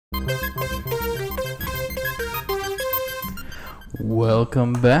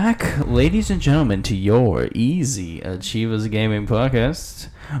Welcome back, ladies and gentlemen, to your Easy Achievers Gaming Podcast,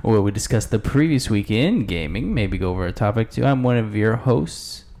 where we discuss the previous week in gaming, maybe go over a topic too. I'm one of your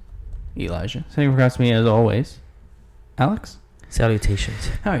hosts, Elijah. Sitting across me, as always, Alex. Salutations.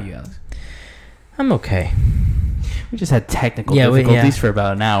 How are you, Alex? I'm okay. We just had technical difficulties for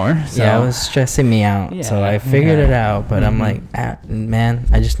about an hour. So. Yeah, it was stressing me out, so I figured it out, but I'm like, man,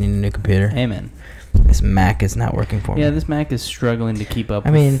 I just need a new computer. Amen. This Mac is not working for me. Yeah, this Mac is struggling to keep up.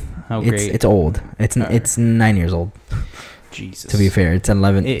 How great it's old. It's 9 years old. Jesus. To be fair, it's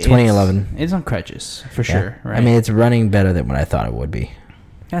 2011. It's on crutches for sure. Right. I mean, it's running better than what I thought it would be.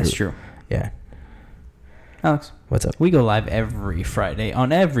 That's true. Yeah. Alex, what's up? We go live every Friday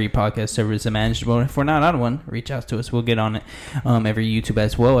on every podcast service imaginable. If we're not on one, reach out to us. We'll get on it. Every YouTube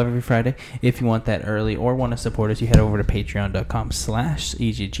as well every Friday. If you want that early or want to support us, you head over to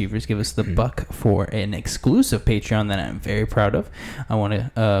patreon.com/easyachievers. Give us the buck for an exclusive Patreon that I'm very proud of. I want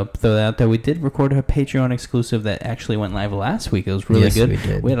to throw that out there. We did record a Patreon exclusive that actually went live last week. It was really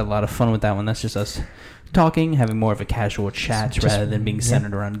good. We had a lot of fun with that one. That's just us talking, having more of a casual chat rather than being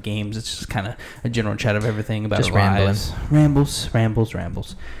centered around games. It's just kind of a general chat of everything about just our lives. Rambles.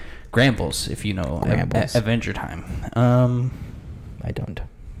 Grambles, if you know Adventure Time. I don't.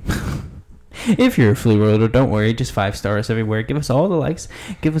 If you're a Flea Roller, don't worry. Just 5 stars everywhere. Give us all the likes.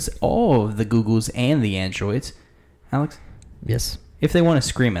 Give us all of the Googles and the Androids. Alex? Yes. If they want to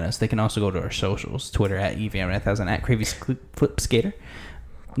scream at us, they can also go to our socials. Twitter @EVM1000, @CravyFlipSkater.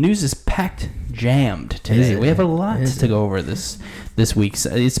 News is packed, jammed today. We have a lot to go over this week.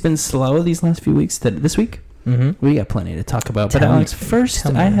 It's been slow these last few weeks. This week, we got plenty to talk about. But Alex, first,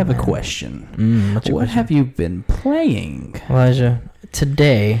 I have a question. What have you been playing? Elijah,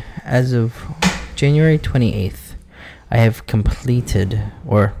 today, as of January 28th, I have completed,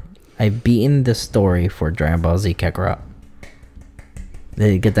 or I've beaten the story for Dragon Ball Z Kakarot.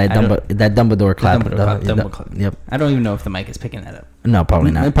 They get that Dumbledore clap. Yep. I don't even know if the mic is picking that up. No,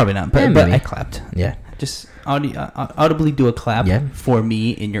 probably not. Probably not. But I clapped. Yeah. Just audibly do a clap for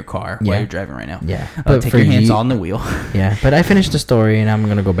me in your car while you're driving right now. Yeah. But take your hands on the wheel. Yeah. But I finished the story, and I'm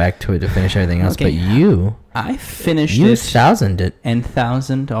gonna go back to it to finish everything else. Okay. But I finished it. You 1000'd it. And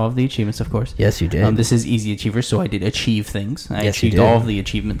 1000 all of the achievements, of course. Yes, you did. This is Easy Achievers, so I did achieve things. I achieved all of the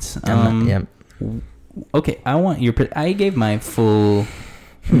achievements. Okay, I gave my full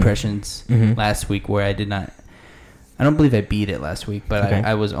impressions last week, where I don't believe I beat it last week, but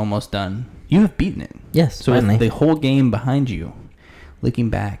I was almost done. You have beaten it. Yes, so finally. With the whole game behind you, looking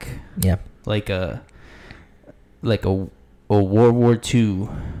back, like a World War II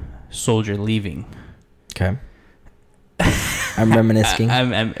soldier leaving. Okay. I'm reminiscing.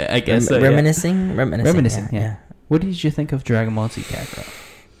 I guess reminiscing. Yeah. What did you think of Dragon Ball Z Kakarot?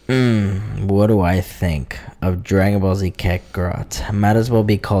 What do I think of Dragon Ball Z Kakarot? Might as well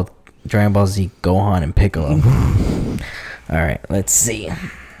be called Dragon Ball Z Gohan and Piccolo. All right, let's see.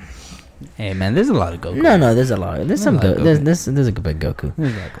 Hey man, there's a lot of Goku. No, there's a lot. There's some Goku. There's a good bit of Goku.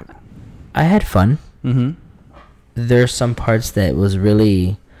 There's a lot of Goku. I had fun. There's some parts that was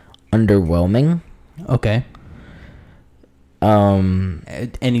really underwhelming. Okay.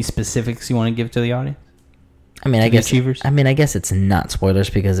 Any specifics you want to give to the audience? I mean, I guess it's not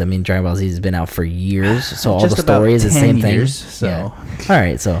spoilers because Dragon Ball Z has been out for years, so all the story is the same thing. So, all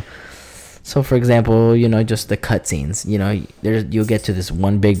right, so for example, just the cutscenes. You'll get to this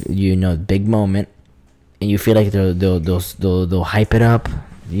one big moment, and you feel like they'll hype it up.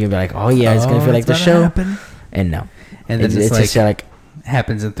 You'll be like, oh yeah, it's gonna feel like the show, and no, and then it's just like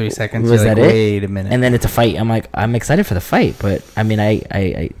happens in 3 seconds. Was that it? Wait a minute. And then it's a fight. I'm excited for the fight, but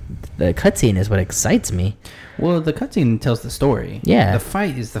the cutscene is what excites me. Well, the cutscene tells the story. Yeah. The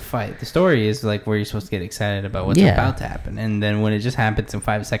fight is the fight. The story is like where you're supposed to get excited about what's about to happen. And then when it just happens in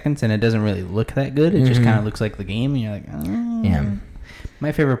 5 seconds and it doesn't really look that good, it just kind of looks like the game. And you're like, oh. Yeah.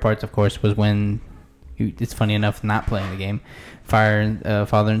 My favorite parts, of course, was when, it's funny enough, not playing the game. Father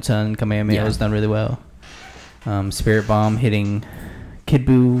and Son, Kamehameha was done really well. Spirit Bomb hitting Kid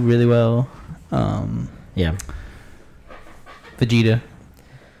Buu really well. Vegeta.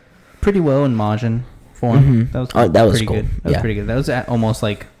 Pretty well in Majin form. That was cool. That was pretty cool. Good. That was pretty good. That was almost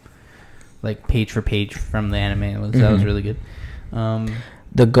like page for page from the anime. That was really good.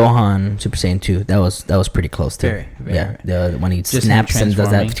 The Gohan Super Saiyan 2, that was pretty close too. Very. When he snaps and does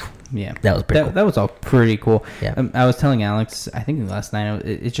that. Yeah, that was pretty cool. That was all pretty cool. Yeah. I was telling Alex, I think last night,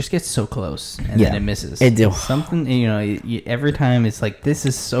 it just gets so close and then it misses. It do. Something, every time it's like, this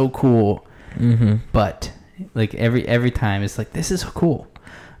is so cool, but like every time it's like, this is cool,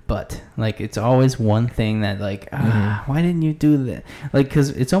 but like it's always one thing that like why didn't you do that? Like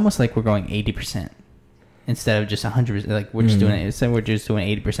because it's almost like we're going 80% instead of just 100%. Like we're just doing it. Instead we're just doing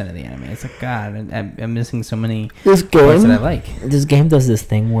 80% of the anime. It's like God, I'm missing so many parts that I like. This game does this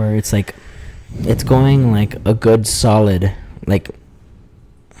thing where it's like it's going like a good solid like.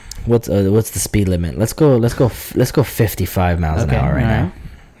 What's the speed limit? Let's go 55 miles an hour right now.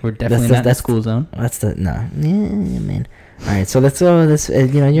 We're definitely not in the school zone. That's the no. Yeah, man. All right, so let's go.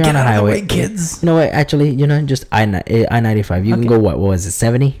 You're on a highway, get out of the way, kids. You know what? Actually, just I-95. You can go what was it?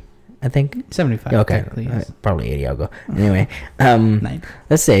 70, I think. 75. Okay, yes. Probably 80. I'll go anyway. 9.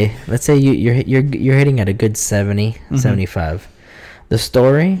 Let's say you're hitting at a good 70, 75. The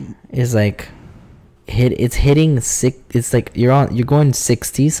story is like. It's hitting it's like you're going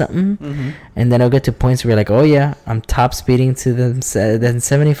 60 something and then it'll get to points where you're like, oh yeah, I'm top speeding to the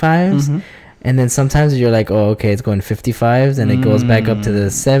 75s and then sometimes you're like, oh okay, it's going 55s and it goes back up to the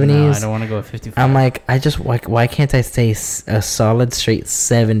 70s. No, I don't want to go at 55. I'm like, why can't I stay a solid straight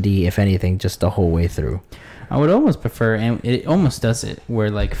 70 if anything just the whole way through? I would almost prefer, and it almost does it where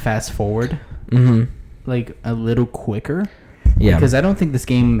like fast forward like a little quicker. Yeah, because I don't think this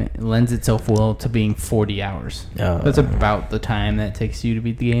game lends itself well to being 40 hours. That's about the time that it takes you to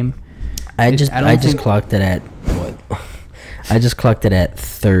beat the game. I just clocked it at what? I just clocked it at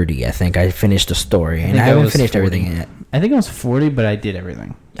 30. I think I finished the story, and I haven't finished 40. Everything yet. I think it was 40, but I did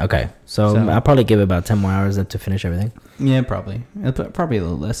everything. Okay, so I'll probably give it about 10 more hours to finish everything. Yeah, probably a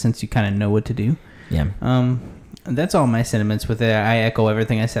little less since you kind of know what to do. Yeah. That's all my sentiments with it. I echo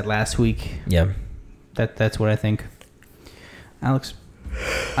everything I said last week. Yeah. That's what I think. Alex,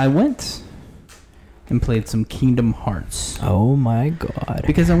 I went and played some Kingdom Hearts. Oh my god!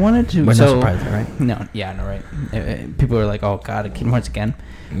 Because I wanted to. We're not surprised, right? No, yeah, no, right. People are like, "Oh god, Kingdom Hearts again."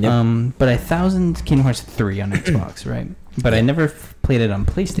 Yep. But I 1000 Kingdom Hearts 3 on Xbox, right? But I never played it on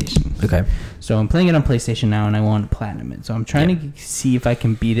PlayStation. Okay. So I'm playing it on PlayStation now, and I want to platinum it. So I'm trying to see if I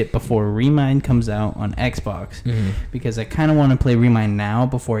can beat it before Remind comes out on Xbox, because I kind of want to play Remind now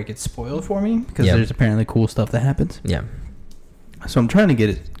before it gets spoiled for me, because there's apparently cool stuff that happens. Yeah. So I'm trying to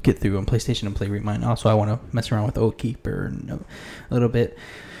get through on PlayStation and play Remind. Also, I want to mess around with Oathkeeper a little bit.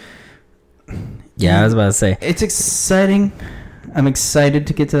 Yeah, I was about to say. It's exciting. I'm excited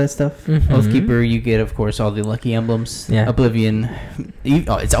to get to that stuff. Oathkeeper, you get, of course, all the lucky emblems. Yeah. Oblivion.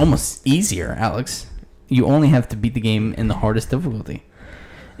 It's almost easier, Alex. You only have to beat the game in the hardest difficulty.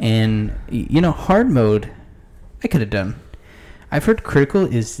 And, hard mode, I could have done. I've heard critical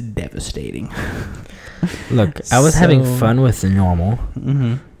is devastating. Look, I was having fun with the normal,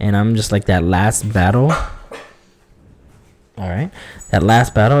 and I'm just like that last battle. All right, that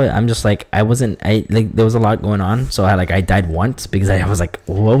last battle, I'm just like there was a lot going on, so I died once because I was like,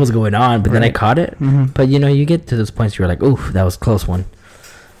 what was going on? But then I caught it. But you get to those points where you're like, oof, that was a close one.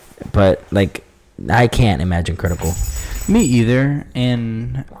 But like, I can't imagine critical. Me either,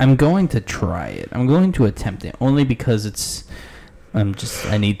 and I'm going to try it. I'm going to attempt it only because it's. I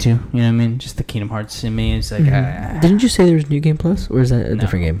need to, you know what I mean? Just the Kingdom Hearts in me. It's like, didn't you say there was New Game Plus, or is that a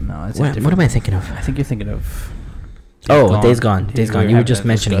different game? No, it's what am I thinking of? I think you're thinking of. Days Gone. Days Gone. You were just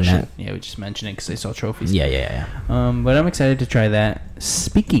mentioning that. Yeah, we just mentioned it because I saw trophies. Yeah. But I'm excited to try that.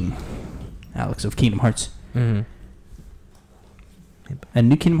 Speaking, Alex, of Kingdom Hearts. A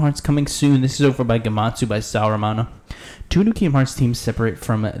new Kingdom Hearts coming soon. This is over by Gamatsu by Sauramana. 2 new Kingdom Hearts teams separate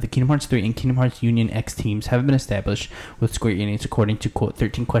from the Kingdom Hearts 3 and Kingdom Hearts Union X teams have been established with Square Enix according to, quote,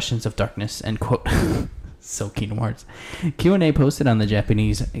 13 Questions of Darkness, end quote. So Kingdom Hearts. Q&A posted on the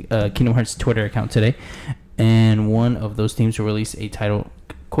Japanese Kingdom Hearts Twitter account today, and one of those teams will release a title,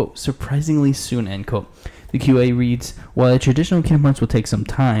 quote, surprisingly soon, end quote. The QA reads, while a traditional Kingdom Hearts will take some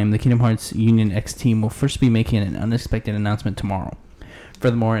time, the Kingdom Hearts Union X team will first be making an unexpected announcement tomorrow.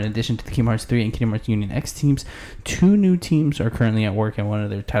 Furthermore, in addition to the Kingdom Hearts 3 and Kingdom Hearts Union X teams, 2 new teams are currently at work, and one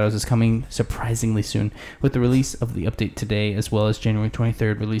of their titles is coming surprisingly soon. With the release of the update today, as well as January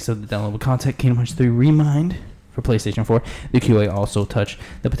 23rd release of the downloadable content, Kingdom Hearts 3 Remind for PlayStation 4, the QA also touched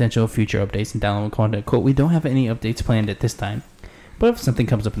the potential of future updates and downloadable content. Quote, we don't have any updates planned at this time, but if something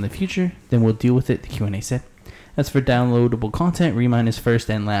comes up in the future, then we'll deal with it, the Q&A said. As for downloadable content, Remind is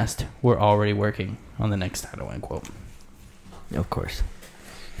first and last. We're already working on the next title, end quote. Of course.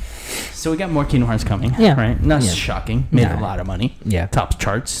 So we got more Kingdom Hearts coming, right? Not shocking. Made a lot of money. Yeah. Tops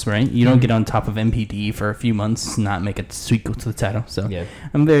charts, right? You don't get on top of MPD for a few months, not make a sequel to the title. So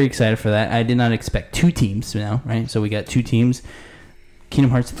I'm very excited for that. I did not expect 2 teams now, right? So we got 2 teams.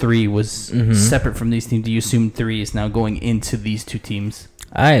 Kingdom Hearts 3 was separate from these teams. Do you assume 3 is now going into these 2 teams?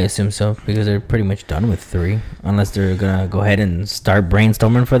 I assume so, because they're pretty much done with 3. Unless they're going to go ahead and start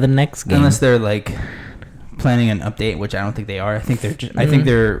brainstorming for the next game. Unless they're like planning an update, which I don't think they are. I think they're I think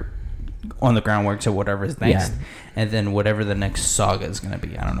they're on the groundwork to whatever is next, and then whatever the next saga is going to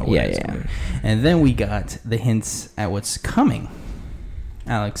be. I don't know what it's going to be. And then we got the hints at what's coming,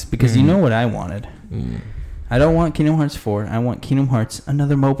 Alex, because you know what I wanted. I don't want Kingdom Hearts 4. I want Kingdom Hearts,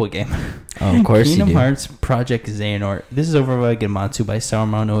 another mobile game. Oh, of course Kingdom Hearts Project Xehanort. This is over by Gematsu by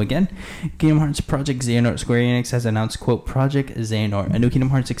Sarumono again. Kingdom Hearts Project Xehanort. Square Enix has announced, quote, Project Xehanort, a new Kingdom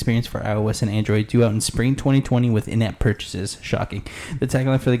Hearts experience for iOS and Android due out in spring 2020 with in-app purchases. Shocking. The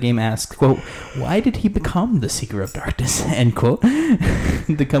tagline for the game asks, quote, why did he become the Seeker of Darkness, end quote.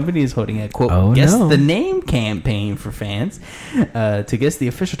 The company is holding a, quote, guess the name campaign for fans. To guess the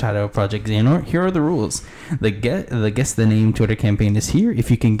official title of Project Xehanort, here are the rules. The Guess the Name Twitter campaign is here. If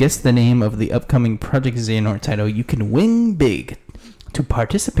you can guess the name of the upcoming Project Xehanort title, you can win big. To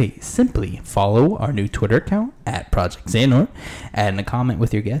participate, simply follow our new Twitter account at Project Xehanort, add in a comment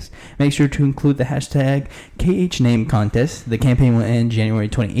with your guess. Make sure to include the hashtag KHNameContest. The campaign will end January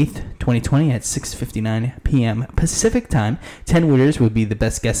 28th, 2020 at 6:59 p.m. Pacific Time. 10 winners will be the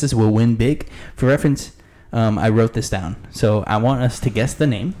best guesses will win big. For reference, I wrote this down. So I want us to guess the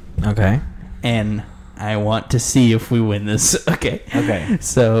name. Okay. And I want to see if we win this. Okay. Okay.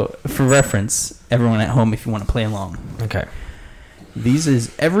 So, for reference, everyone at home, if you want to play along. Okay. These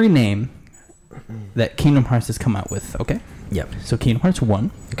is every name that Kingdom Hearts has come out with, okay? Yep. So, Kingdom Hearts 1,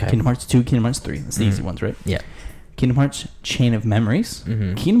 Kingdom Hearts 2, Kingdom Hearts 3. That's the easy ones, right? Yeah. Kingdom Hearts Chain of Memories.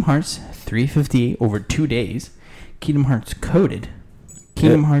 Kingdom Hearts 358 over 2 days. Kingdom Hearts Coded.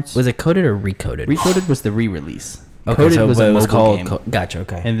 Kingdom Hearts... Was it coded or recoded? Recoded was the re-release. Okay, Coded so was it a was mobile called... game. Gotcha,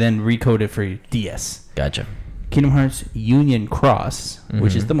 okay. And then Recoded for DS. Gotcha. Kingdom Hearts Union Cross,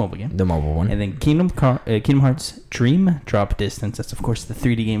 which is the mobile game. The mobile one. And then Kingdom Hearts Dream Drop Distance. That's, of course, the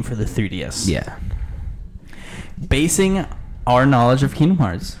 3D game for the 3DS. Yeah. Basing our knowledge of Kingdom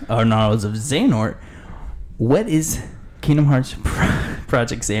Hearts, our knowledge of Xehanort, what is Kingdom Hearts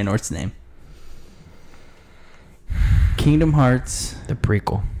Project Xehanort's name? Kingdom Hearts... The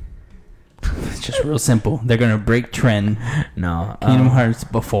prequel. It's just real simple. They're going to break trend. No. Kingdom Hearts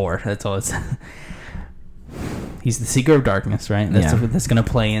before. That's all it's... He's the Seeker of Darkness, right? That's going to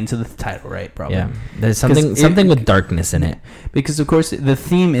play into the title, right? Probably. Yeah. There's something with darkness in it. Because, of course, the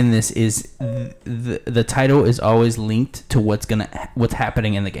theme in this is the title is always linked to what's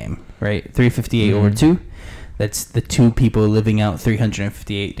happening in the game, right? 358 over 2. That's the two people living out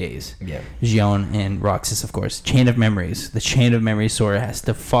 358 days. Yeah. Xion and Roxas, of course. Chain of Memories. The Chain of Memories Sora has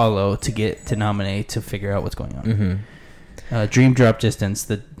to follow to get to nominate to figure out what's going on. Dream Drop Distance.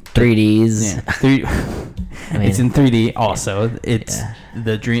 The 3Ds. Yeah. It's in 3D also. It's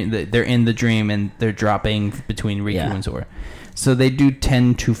the dream. They're in the dream and they're dropping between Riku and Sora. So they do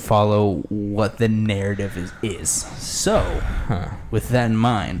tend to follow what the narrative is. So, with that in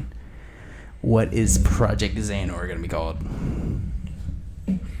mind, what is Project Xehanort going to be called?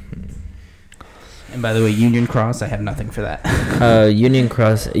 And by the way, Union Cross, I have nothing for that. Union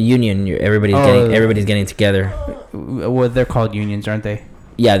Cross, everybody's getting together. Well, they're called unions, aren't they?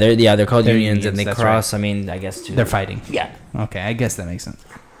 Yeah, they're called unions, and they cross. Right. I mean, I guess they're fighting. Yeah. Okay, I guess that makes sense.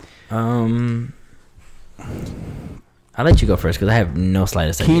 I'll let you go first because I have no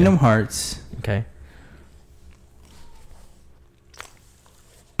slightest idea. Kingdom Hearts. Okay.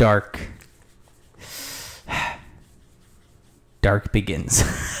 Dark Begins.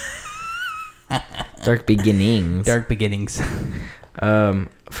 Dark Beginnings. Dark Beginnings.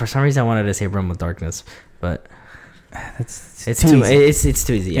 For some reason I wanted to say Realm of Darkness, but it's too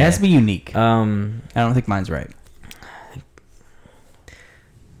easy. Yeah. It has to be unique. I don't think mine's right.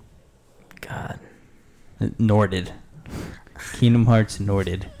 God. Norded. Kingdom Hearts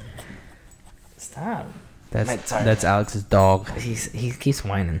Norded. Stop. That's Alex's dog. He keeps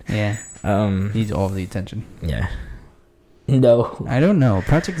whining. Yeah. Needs all the attention. Yeah. No. I don't know.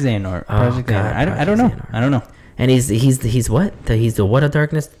 Project Xehanort. Project Xehanort. I don't know. Xehanort. I don't know. And he's what? He's the what of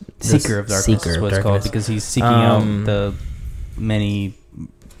darkness? Seeker of Darkness. Seeker of Darkness. Called because he's seeking out the many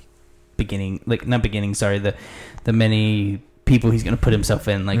the many people he's gonna put himself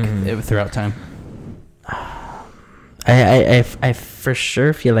in throughout time. I for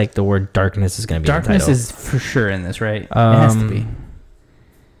sure feel like the word darkness is gonna be darkness is for sure in this, right? It has to be.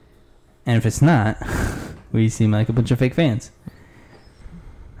 And if it's not, we seem like a bunch of fake fans.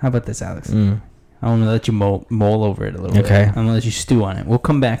 How about this, Alex? I'm gonna let you mull over it a little bit. I'm gonna let you stew on it. We'll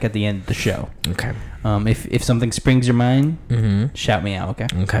come back at the end of the show. Okay. If something springs your mind, shout me out. Okay.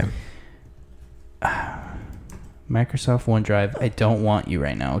 Okay. Microsoft OneDrive. I don't want you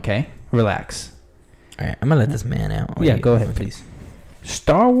right now. Okay. Relax. All right. I'm gonna let this man out. Yeah. Go ahead, please.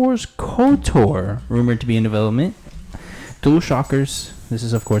 Star Wars KOTOR rumored to be in development. DualShockers This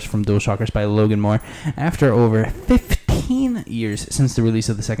is, of course, from DualShockers by Logan Moore. After over 15 years since the release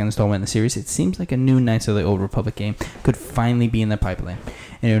of the second installment in the series, it seems like a new Knights of the Old Republic game could finally be in the pipeline.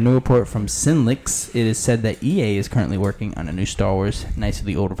 In a new report from Cinelix, it is said that EA is currently working on a new Star Wars Knights of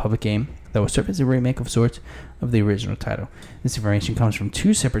the Old Republic game that will serve as a remake of sorts of the original title. This information comes from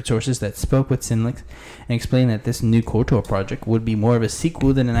 2 separate sources that spoke with Cinelix and explained that this new KOTOR project would be more of a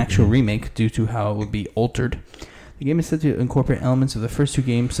sequel than an actual remake due to how it would be altered. The game is said to incorporate elements of the first 2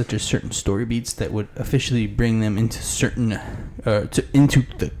 games, such as certain story beats that would officially bring them into into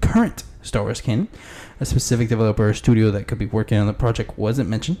the current Star Wars canon. A specific developer or studio that could be working on the project wasn't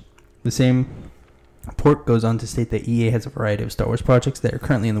mentioned. The same report goes on to state that EA has a variety of Star Wars projects that are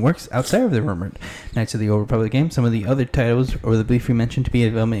currently in the works outside of the rumored Knights of the Old Republic game. Some of the other titles or the briefly mentioned to be in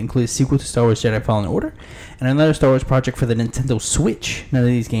development include a sequel to Star Wars Jedi Fallen Order and another Star Wars project for the Nintendo Switch. None of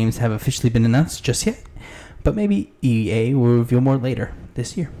these games have officially been announced just yet, but maybe EA will reveal more later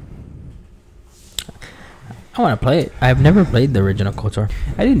this year. I want to play it. I've never played the original KOTOR.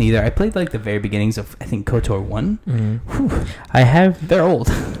 I didn't either. I played like the very beginnings of, I think, KOTOR 1. Mm-hmm. They're old.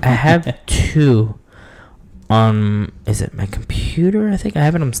 I have 2 on, is it my computer? I think I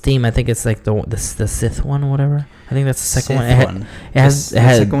have it on Steam. I think it's like the Sith one or whatever. I think that's the second one. It has the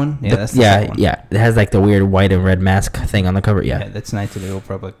second one? Yeah, that's the second one. Yeah. It has like the weird white and red mask thing on the cover. Yeah, that's Knights of the Old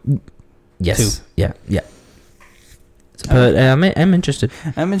Republic. Yes. 2. Yeah. But I'm interested.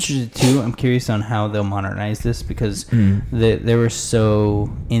 I'm interested too. I'm curious on how they'll modernize this because they were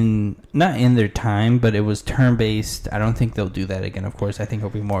so not in their time, but it was turn-based. I don't think they'll do that again. Of course, I think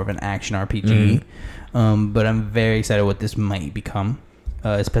it'll be more of an action RPG. But I'm very excited what this might become,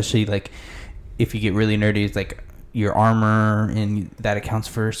 especially like if you get really nerdy. It's like your armor, and that accounts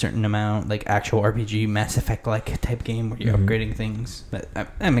for a certain amount, like actual RPG, Mass Effect like type game where you're upgrading things. But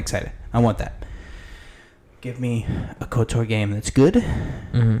I'm excited. I want that. Give me a KOTOR game that's good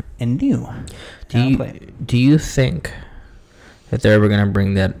and new. Do you think that they're ever going to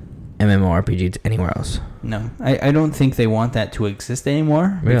bring that MMORPG to anywhere else? No. I don't think they want that to exist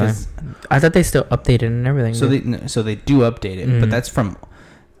anymore. Really? I thought they still updated and everything. So they do update it, but that's from...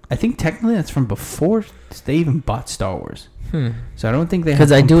 I think technically that's from before they even bought Star Wars. So I don't think they...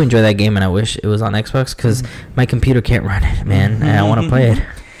 Because I do enjoy that game and I wish it was on Xbox because my computer can't run it, man. And I want to play it.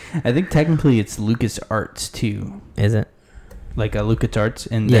 I think technically it's LucasArts too. Is it? Like a LucasArts,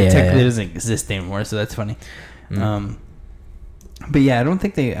 and that technically doesn't exist anymore, so that's funny. But yeah, I don't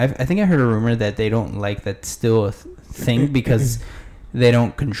think they... I think I heard a rumor that they don't like that's still a thing because they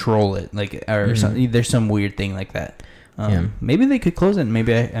don't control it. Like, or there's some weird thing like that. Maybe they could close it.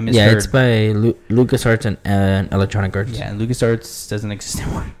 Maybe I misheard. Yeah, it's by LucasArts and Electronic Arts. Yeah, and LucasArts doesn't exist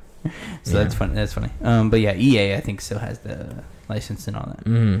anymore. So that's funny. That's funny. But yeah, EA I think still has the license and all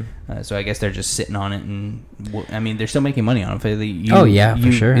that. So I guess they're just sitting on it, and I mean they're still making money on it.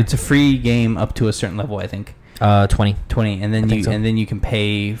 For sure. It's a free game up to a certain level, I think. 20, and then you can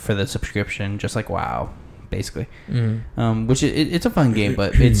pay for the subscription, just like WoW, basically. Which it's a fun game,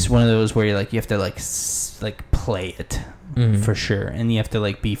 but it's one of those where you have to like play it for sure, and you have to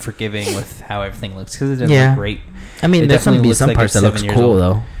like be forgiving with how everything looks because it doesn't look great. I mean, there's some parts that looks cool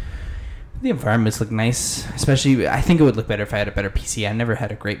though. The environments look nice, especially I think it would look better if I had a better PC. I never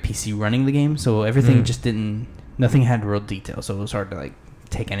had a great PC running the game, so everything just nothing had real detail, so it was hard to like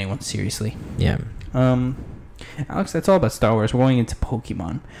take anyone seriously. Yeah. Alex, that's all about Star Wars. We're going into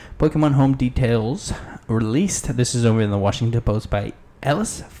Pokemon. Pokemon Home Details released. This is over in the Washington Post by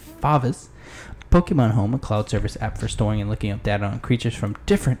Ellis Favas. Pokemon Home, a cloud service app for storing and looking up data on creatures from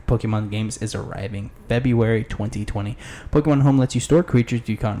different Pokemon games, is arriving February 2020. Pokemon Home lets you store creatures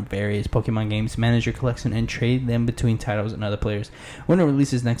you caught in various Pokemon games, manage your collection, and trade them between titles and other players. When it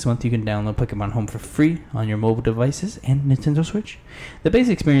releases next month, you can download Pokemon Home for free on your mobile devices and Nintendo Switch. The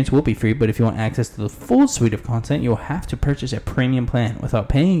basic experience will be free, but if you want access to the full suite of content, you'll have to purchase a premium plan. Without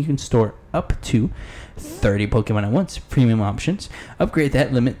paying, you can store up to 30 Pokemon at once. Premium options upgrade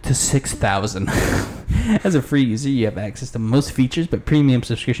that limit to 6,000. As a free user, you have access to most features, but premium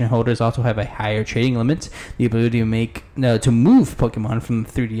subscription holders also have a higher trading limit, the ability to move Pokemon from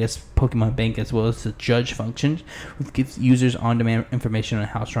the 3DS Pokemon Bank, as well as the judge functions, which gives users on-demand information on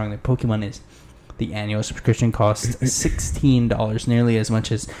how strong their Pokemon is. The annual subscription costs $16, nearly as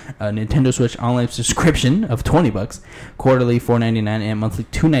much as a Nintendo Switch online subscription of $20. Quarterly $4.99 and monthly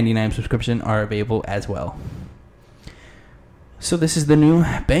 $2.99 subscription are available as well. So this is the new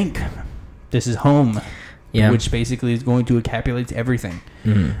bank. This is Home, which basically is going to encapsulate everything.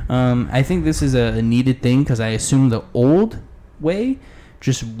 I think this is a needed thing because I assume the old way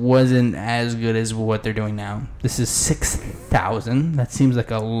just wasn't as good as what they're doing now. This is 6,000. That seems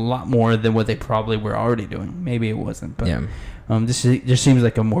like a lot more than what they probably were already doing. Maybe it wasn't, but this just seems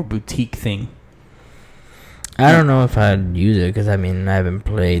like a more boutique thing. I don't know if I'd use it because I haven't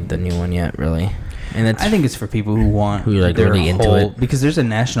played the new one yet, really. And I think it's for people who like really into it, because there's a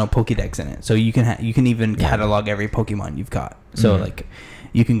national Pokédex in it, so you can even catalog every Pokemon you've got. So like,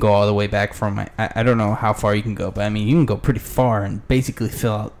 you can go all the way back from I don't know how far you can go, but you can go pretty far and basically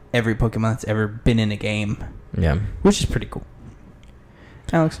fill out every Pokemon that's ever been in a game. Yeah, which is pretty cool.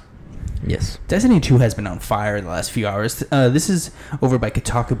 Alex. Yes. Destiny 2 has been on fire the last few hours. This is over by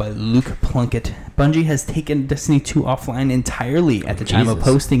Kotaku by Luke Plunkett. Bungie has taken Destiny 2 offline entirely at the time of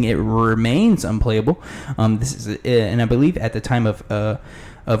posting. It remains unplayable. This is, and I believe at the time of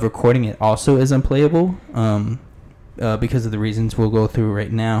recording, it also is unplayable. Because of the reasons we'll go through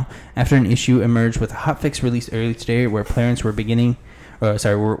right now. After an issue emerged with a hotfix released early today, where players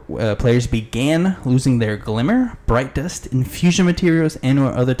began losing their glimmer, bright dust, infusion materials,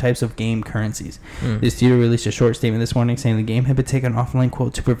 and/or other types of game currencies. The studio released a short statement this morning saying the game had been taken offline,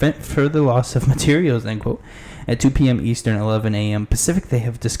 quote, to prevent further loss of materials, end quote. At 2 p.m. Eastern, 11 a.m. Pacific, they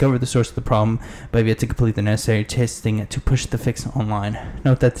have discovered the source of the problem, but have yet to complete the necessary testing to push the fix online.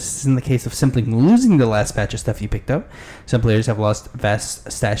 Note that this isn't the case of simply losing the last batch of stuff you picked up. Some players have lost vast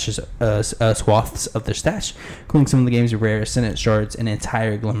stashes, swaths of their stash, including some of the game's rare Senate shards and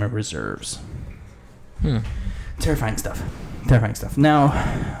entire Glimmer reserves. Terrifying stuff.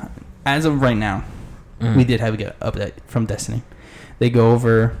 Now, as of right now, we did have an update from Destiny. They go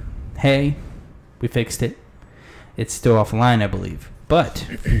over, hey, we fixed it. It's still offline, I believe, but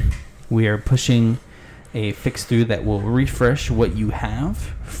we are pushing a fix through that will refresh what you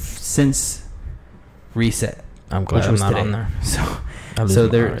have since reset. I'm glad I'm not on there.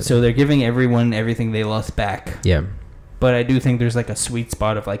 So they're giving everyone everything they lost back. Yeah. But I do think there's like a sweet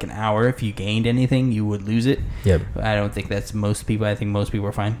spot of like an hour. If you gained anything, you would lose it. Yep. I don't think that's most people. I think most people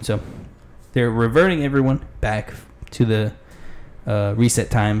are fine. So they're reverting everyone back to the reset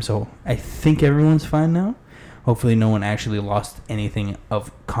time. So I think everyone's fine now. Hopefully no one actually lost anything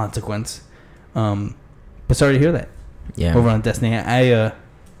of consequence. But sorry to hear that. Yeah. Over on Destiny,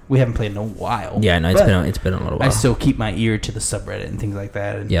 we haven't played in a while. Yeah, no, it's been a little while. I still keep my ear to the subreddit and things like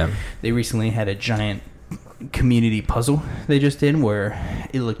that. And they recently had a giant community puzzle they just did where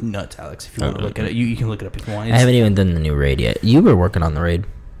it looked nuts, Alex. If you want to look at it, you can look it up if you want. I haven't even done the new raid yet. You were working on the raid.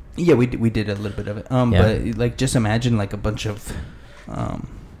 Yeah, we did a little bit of it. But like, just imagine like a bunch of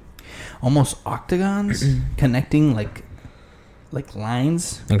almost octagons connecting like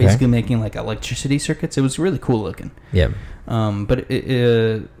lines, basically making like electricity circuits. It was really cool looking. Yeah. But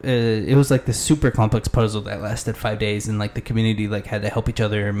it was like this super complex puzzle that lasted 5 days, and like the community like had to help each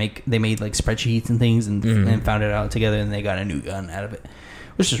other they made like spreadsheets and things and found it out together, and they got a new gun out of it,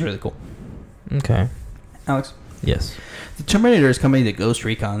 which is really cool. Okay. Alex? Yes. The Terminator is coming to Ghost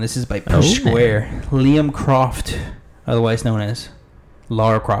Recon. This is by Push Square. Liam Croft, otherwise known as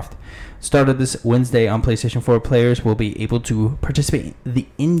Lara Croft, started this Wednesday on PlayStation 4. Players will be able to participate in the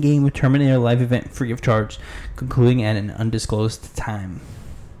in-game Terminator live event free of charge, concluding at an undisclosed time.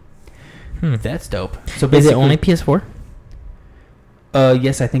 That's dope. So is it only PS4?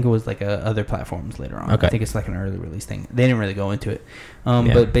 Yes, I think it was like other platforms later on. Okay. I think it's like an early release thing. They didn't really go into it.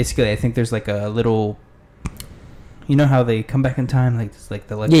 But basically, I think there's like a little... You know how they come back in time, like it's like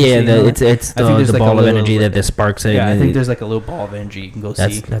the electricity. Yeah, it's the ball of energy that the sparks it. Yeah, I think there's like a little ball of energy you can go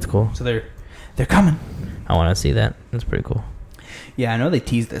see. That's cool. So they're coming. I want to see that. That's pretty cool. Yeah, I know they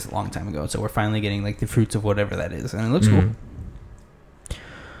teased this a long time ago, so we're finally getting like the fruits of whatever that is, and it looks cool.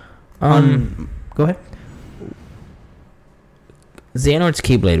 Go ahead. Xehanort's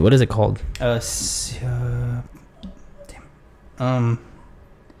Keyblade. What is it called?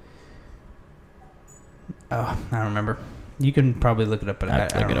 I don't remember. You can probably look it up, but I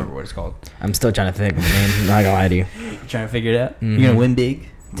don't remember what it's called. I'm still trying to think. I'm not gonna lie to you. You're trying to figure it out? You're gonna win big?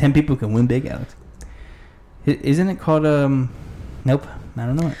 10 people can win big, Alex. Isn't it called, nope. I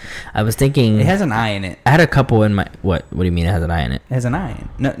don't know it. I was thinking... It has an eye in it. I had a couple in my... What do you mean it has an eye in it? It has an eye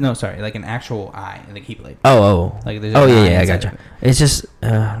in it. No, sorry. Like an actual eye in the Keyblade. Oh. Like there's yeah, I gotcha. It's just...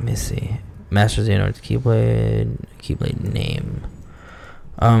 let me see. Master Xehanort's Keyblade name...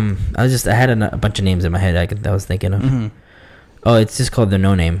 I had a bunch of names in my head I was thinking of. Oh, it's just called the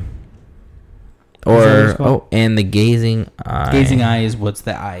No Name. And the Gazing Eye. Gazing Eye is what's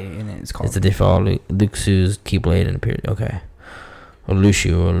the eye in it is called. It's the default Luxu's Keyblade in a period. Okay. Or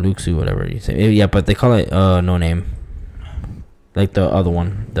Luxu, whatever you say. Yeah, but they call it No Name. Like the other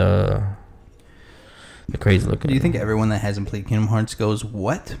one. The crazy looking. Do you think everyone that hasn't played Kingdom Hearts goes,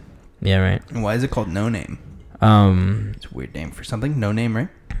 what? Yeah, right. And why is it called No Name? It's a weird name for something. No name, right?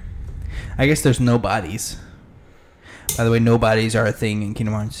 I guess there's no bodies. By the way, no bodies are a thing in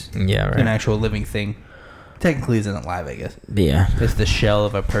Kingdom Hearts. Yeah, right. An actual living thing. Technically, it's not alive, I guess. Yeah. It's the shell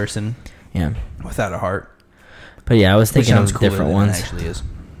of a person. Yeah. Without a heart. But yeah, I was thinking of different ones. It actually is.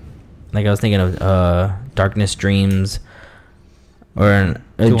 Like I was thinking of Darkness Dreams, or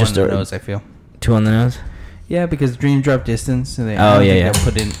two just on the nose. I feel 2 on the nose. Yeah, because Dream Drop Distance. And they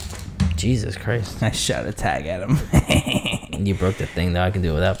put in. Jesus Christ! I shot a tag at him. You broke the thing, though. I can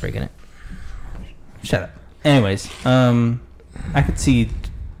do it without breaking it. Shut up. Anyways, I could see.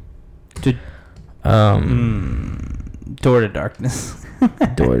 Door to Darkness.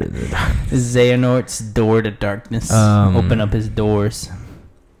 Door to the Darkness. Xehanort's Door to Darkness. Open up his doors.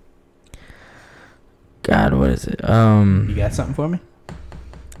 God, what is it? You got something for me?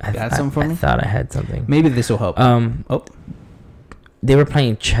 I thought I had something. Maybe this will help. They were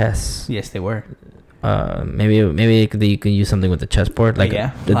playing chess. Yes, they were. Maybe you could use something with the chessboard, like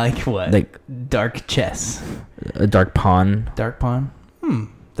like what? Like dark chess. A dark pawn. Dark pawn.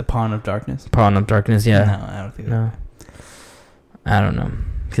 The Pawn of Darkness. Pawn of Darkness. Yeah. No, I don't think. No. I don't know,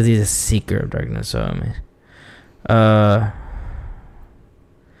 because he's a seeker of darkness. So I mean,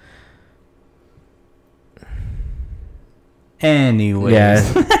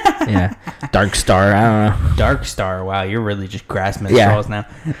 anyways. Yeah. Dark Star. I don't know. Dark Star. Wow, you're really just grasping at straws now.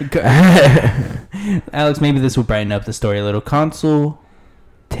 Alex, maybe this will brighten up the story a little. Console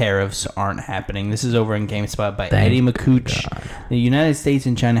tariffs aren't happening. This is over in GameSpot by Eddie McCooch. God. The United States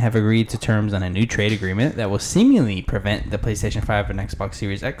and China have agreed to terms on a new trade agreement that will seemingly prevent the PlayStation 5 and Xbox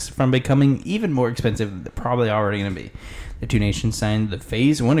Series X from becoming even more expensive than they're probably already going to be. The two nations signed the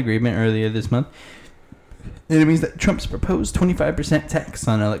Phase 1 agreement earlier this month. And it means that Trump's proposed 25% tax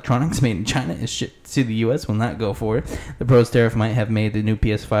on electronics made in China is shipped to the U.S. will not go forward. The proposed tariff might have made the new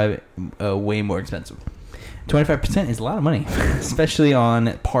PS5 way more expensive. 25% is a lot of money, especially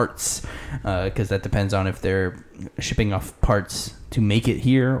on parts, because that depends on if they're shipping off parts to make it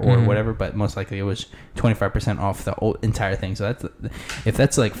here or whatever. But most likely it was 25% off the entire thing. So if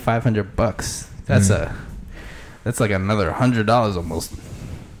that's like $500, that's like another $100 almost.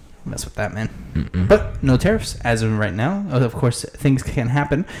 Mess with that, man. But no tariffs as of right now. Of course, things can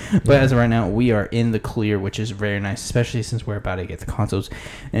happen, but as of right now, we are in the clear, which is very nice, especially since we're about to get the consoles.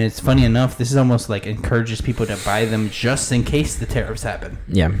 And it's funny enough, this is almost like encourages people to buy them just in case the tariffs happen.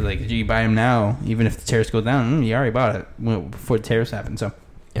 Yeah. So like, you buy them now, even if the tariffs go down, you already bought it before the tariffs happen. So,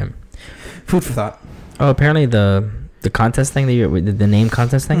 yeah. Food for thought. Oh, apparently the contest thing, the name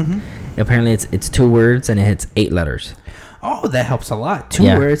contest thing, apparently it's 2 words and it hits 8 letters. Oh, that helps a lot.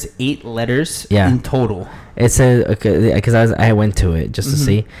 2 words, 8 letters in total. It says, because I went to it just to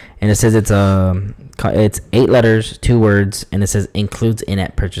see, and it says it's 8 letters, 2 words, and it says includes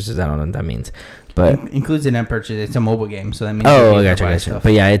in-app purchases. I don't know what that means, but includes in-app purchases. It's a mobile game, so that means. Oh, I gotcha.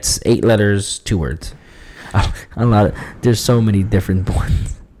 But yeah, it's 8 letters, 2 words. A lot. There's so many different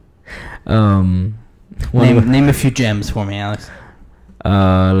ones. Name a few gems for me, Alex.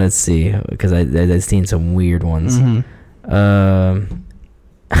 Let's see, because I've seen some weird ones.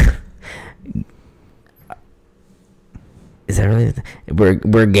 Is that really?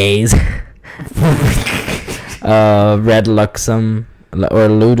 We're gays. Red Luxum or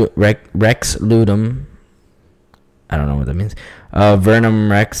Rex Ludum. I don't know what that means. Vernum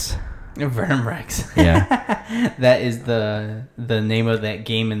Rex. Vernum Rex. Yeah. That is the name of that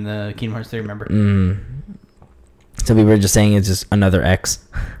game in the Kingdom Hearts 3, remember? So we were just saying it's just another X.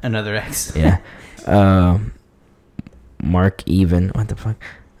 Another X. Yeah. Mark Even. What the fuck?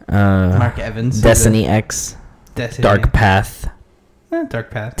 Mark Evans. Destiny X. Destiny. Dark Path. Dark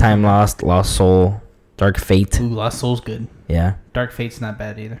Path. Time Lost. Lost Soul. Dark Fate. Ooh, Lost Soul's good. Yeah. Dark Fate's not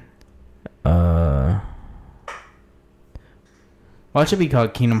bad either. Why should it be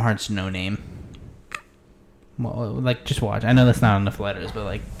called Kingdom Hearts No Name? Well, like, just watch. I know that's not enough letters, but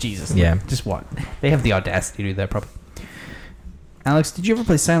like, Jesus. Yeah. Like, just watch. They have the audacity to do that, probably. Alex, did you ever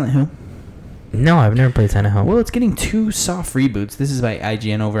play Silent Hill? No, I've never played Silent Hill. Well, it's getting 2 soft reboots. This is by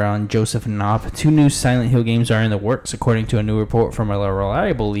IGN over on Joseph Knopp. 2 new Silent Hill games are in the works, according to a new report from a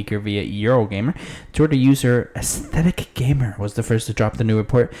reliable leaker via Eurogamer. Twitter user Aesthetic Gamer was the first to drop the new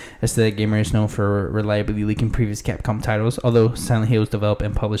report. Aesthetic Gamer is known for reliably leaking previous Capcom titles, although Silent Hill was developed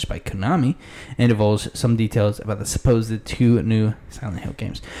and published by Konami, and divulged some details about the supposed 2 new Silent Hill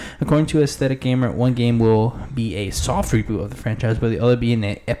games. According to Aesthetic Gamer, one game will be a soft reboot of the franchise, while the other be an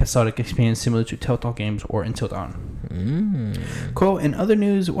episodic experience similar similar to Telltale Games or Until Dawn. Quote, in other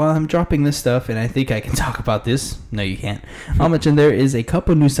news, while I'm dropping this stuff, and I think I can talk about this, no you can't, I'll mention there is a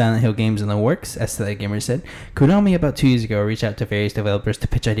couple new Silent Hill games in the works, as the Gamer said. Konami about 2 years ago reached out to various developers to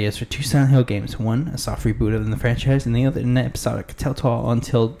pitch ideas for 2 Silent Hill games. One, a soft reboot of the franchise, and the other, an episodic Telltale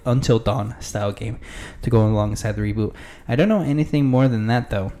Until Dawn style game to go alongside the reboot. I don't know anything more than that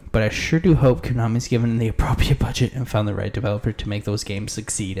though, but I sure do hope Konami's given the appropriate budget and found the right developer to make those games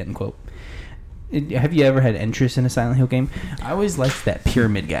succeed, end quote. Have you ever had interest in a Silent Hill game? I always liked that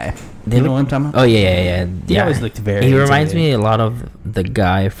pyramid guy. You know what I'm talking about? Oh, yeah. He always looked very He reminds me a lot of the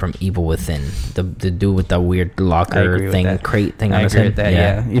guy from Evil Within. The dude with the weird locker thing, crate thing on his head.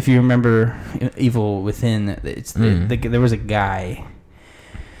 Yeah. If you remember Evil Within, it's there was a guy.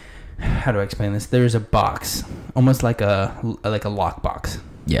 How do I explain this? There's a box, almost like a lock box.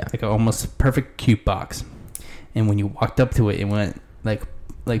 Yeah. Like an almost perfect cube box. And when you walked up to it, it went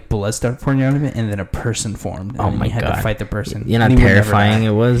like blood started pouring out of it, and then a person formed. And my you had God. to fight the person. You know how terrifying it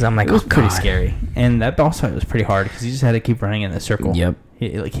was? I'm like, it was pretty scary. And that boss fight was pretty hard because you just had to keep running in a circle. Yep.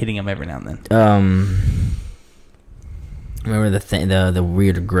 Hitting him every now and then. Remember the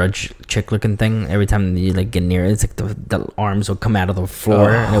weird grudge chick looking thing? Every time you get near it, it's like the arms will come out of the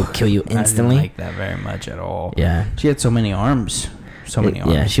floor and it'll kill you instantly. I didn't like that very much at all. Yeah. She had so many arms.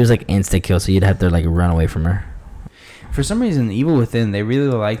 Yeah, she was like insta kill, so you'd have to run away from her. For some reason, Evil Within, they really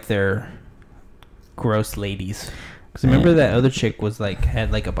like their gross ladies. Because remember that other chick was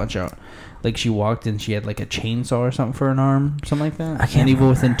had a bunch of, she walked and she had a chainsaw or something for an arm, something like that. I can't Evil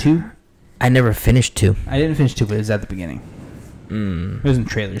Within 2? I never finished 2. I didn't finish 2, but it was at the beginning. It was in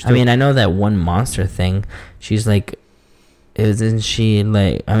trailers too. I mean, I know that one monster thing. She's isn't she I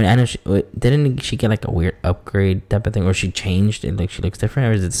mean, I know didn't she get a weird upgrade type of thing, or she changed and she looks different,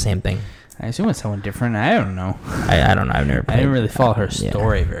 or is it the same thing? I assume it's someone different. I don't know. I don't know. I've never played. I didn't really follow her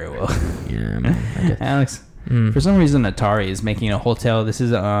story very well. Yeah, man. Alex, for some reason, Atari is making a hotel. This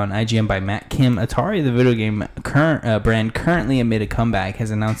is on IGN by Matt Kim. Atari, the video game brand currently amid a comeback,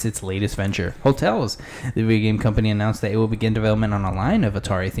 has announced its latest venture, Hotels. The video game company announced that it will begin development on a line of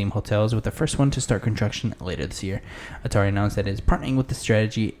Atari-themed hotels, with the first one to start construction later this year. Atari announced that it is partnering with the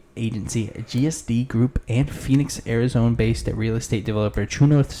strategy agency GSD Group and Phoenix, Arizona-based real estate developer True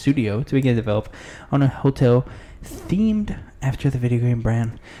North Studio to begin develop on a hotel themed after the video game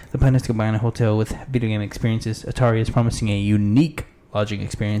brand. The plan is to combine a hotel with video game experiences. Atari is promising a unique lodging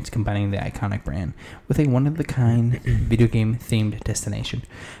experience combining the iconic brand with a one-of-the-kind video game themed destination.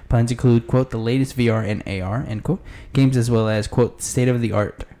 Plans include, quote, the latest VR and AR, end quote, games, as well as, quote,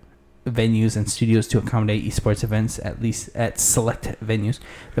 state-of-the-art venues and studios to accommodate esports events, at least at select venues.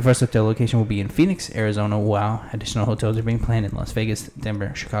 The first hotel location will be in Phoenix, Arizona, while additional hotels are being planned in Las Vegas,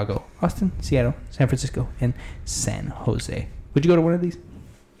 Denver, Chicago, Austin, Seattle, San Francisco, and San Jose. Would you go to one of these?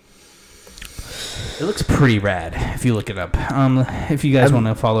 It looks pretty rad if you look it up. If you guys want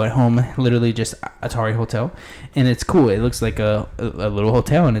to follow at home, literally just Atari Hotel, and it's cool. It looks like a little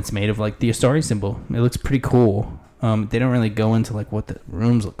hotel, and it's made of the Atari symbol. It looks pretty cool. They don't really go into what the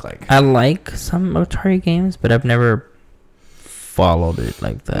rooms look like. I like some Atari games, but I've never followed it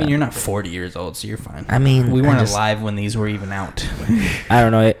like that. I mean, you're not 40 years old, so you're fine. I mean, we weren't alive when these were even out. I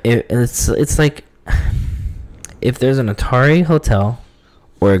don't know. It's like if there's an Atari Hotel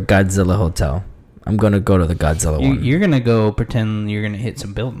or a Godzilla Hotel, I'm gonna go to the Godzilla one. You're gonna go pretend you're gonna hit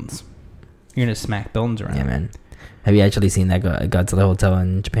some buildings. You're gonna smack buildings around. Yeah, man. Have you actually seen that Godzilla Hotel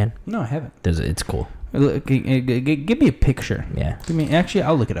in Japan? No, I haven't. It's cool. Give me a picture. Yeah. Actually,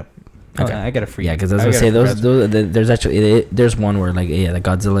 I'll look it up. Okay. I got a free. Yeah, because as I say, there's actually there's one where the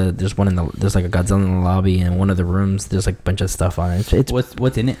Godzilla. There's one there's a Godzilla in the lobby, and one of the rooms there's a bunch of stuff on it. It's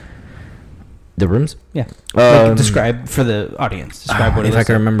what's in it? The rooms? Yeah. Describe for the audience. Describe what it is. If I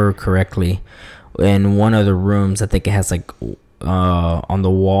can remember correctly, in one of the rooms, I think it has on the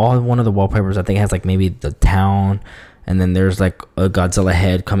wall, one of the wallpapers, I think it has maybe the town. And then there's a Godzilla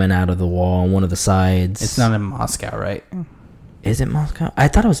head coming out of the wall on one of the sides. It's not in Moscow, right? Is it Moscow? I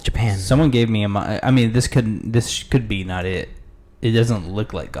thought it was Japan. Someone gave me I mean, this could be not it. It doesn't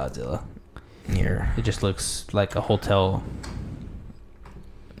look like Godzilla. Here. It just looks like a hotel.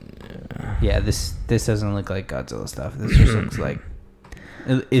 Yeah, this doesn't look like Godzilla stuff. This just looks like...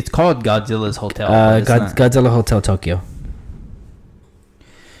 It's called Godzilla's Hotel. Godzilla Hotel Tokyo.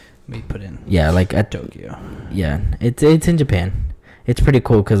 Let me put in. Yeah, at Tokyo. Yeah, it's in Japan. It's pretty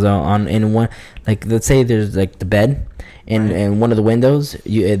cool because in one, let's say there's the bed, and one of the windows,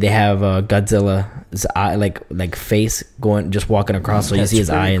 they have Godzilla's eye, face just walking across, so you see his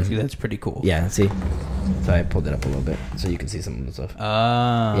eye. And that's pretty cool. Yeah, see. So I pulled it up a little bit so you can see some of the stuff.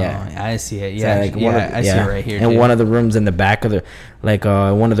 Oh, yeah, I see it. Yeah, so I see it right here. And one of the rooms in the back of the,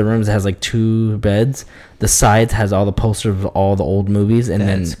 one of the rooms has like 2 beds. The sides has all the posters of all the old movies, and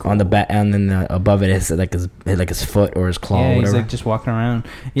then on the back, and then above it is like his foot or his claw. Yeah, or whatever. He's like just walking around.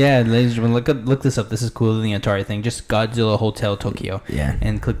 Yeah, ladies and gentlemen, look this up. This is cooler than the Atari thing. Just Godzilla Hotel Tokyo. Yeah.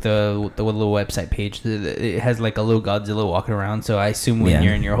 And click the little website page. It has like a little Godzilla walking around. So I assume when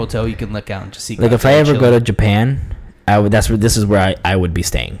you're in your hotel, you can look out and just see. Like Godzilla if I ever go to Japan, this is where I would be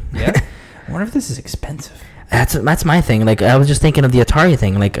staying. Yeah. I wonder if this is expensive. That's my thing. Like I was just thinking of the Atari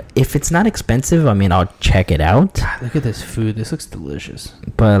thing. Like if it's not expensive, I mean, I'll check it out. God, look at this food. This looks delicious.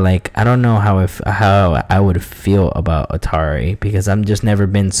 But like I don't know how I would feel about Atari because I've never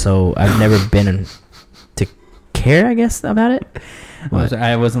been to care, I guess, about it.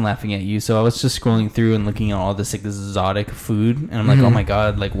 I wasn't laughing at you, so I was just scrolling through and looking at all this like exotic food, and I'm like, oh my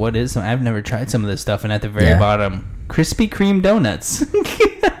god, like what is? I've never tried some of this stuff, and at the very bottom, Krispy Kreme donuts.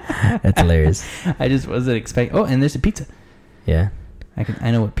 That's hilarious. I just wasn't expecting. Oh, and there's a pizza. Yeah,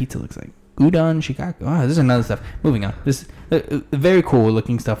 I know what pizza looks like. Udon, shikaku. Oh, there's another stuff. Moving on. This very cool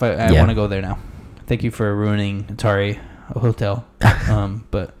looking stuff. I want to go there now. Thank you for ruining Atari Hotel.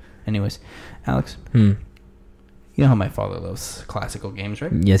 But anyways, Alex. You know how my father loves classical games,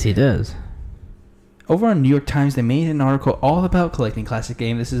 right? Yes, he does. Over on New York Times, they made an article all about collecting classic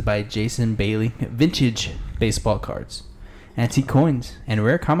games. This is by Jason Bailey. Vintage baseball cards, antique coins, and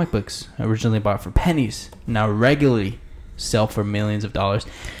rare comic books originally bought for pennies now regularly sell for millions of dollars,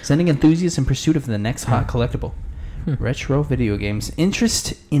 sending enthusiasts in pursuit of the next hot collectible. Retro video games.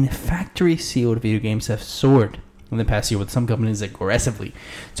 Interest in factory-sealed video games have soared in the past year, with some companies aggressively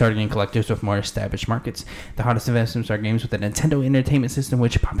targeting collectors with more established markets. The hottest investments are games with the Nintendo Entertainment System,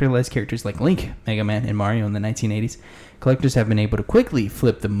 which popularized characters like Link, Mega Man, and Mario in the 1980s. Collectors have been able to quickly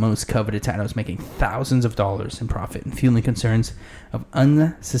flip the most coveted titles, making thousands of dollars in profit and fueling concerns of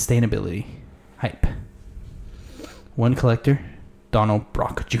unsustainability. Hype. One collector, Donald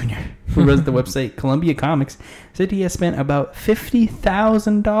Brock Jr., who runs the website Columbia Comics, said he has spent about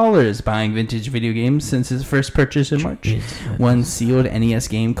 $50,000 buying vintage video games since his first purchase in March. One sealed NES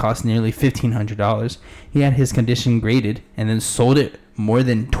game cost nearly $1,500. He had his condition graded and then sold it more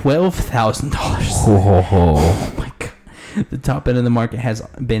than $12,000. Oh my god. The top end of the market has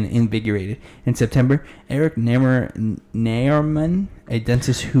been invigorated. In September, Eric Nairman, a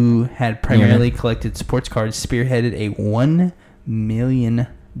dentist who had primarily collected sports cards, spearheaded a $1 million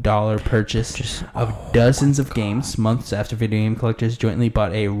purchase of dozens of games months after video game collectors jointly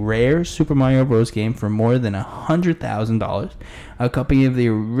bought a rare Super Mario Bros. Game for more than $100,000. A copy of the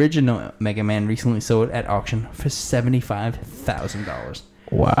original Mega Man recently sold at auction for $75,000.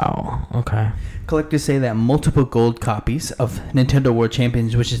 Wow. Okay. Collectors say that multiple gold copies of Nintendo World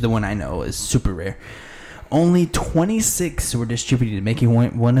Champions, which is the one I know is super rare, only 26 were distributed, making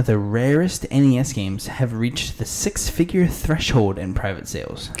one of the rarest NES games, have reached the 6-figure threshold in private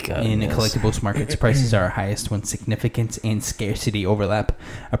sales. In collectibles markets, prices are highest when significance and scarcity overlap.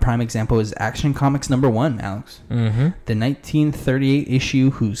 A prime example is Action Comics #1, Alex. The 1938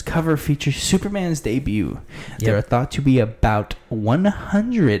 issue whose cover features Superman's debut. There are thought to be about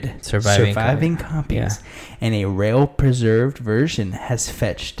 100 surviving copies, and a rare-preserved version has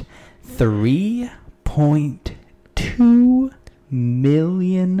fetched $3.2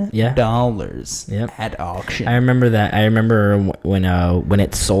 million at auction. I remember that. I remember when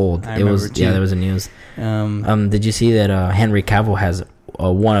it sold. There was a news. Did you see that Henry Cavill has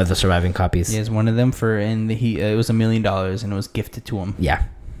one of the surviving copies? He has one of them it was $1 million and it was gifted to him. Yeah.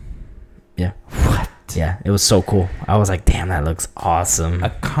 What? Yeah, it was so cool. I was like, damn, that looks awesome.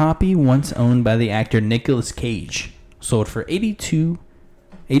 A copy once owned by the actor Nicolas Cage sold for $82,500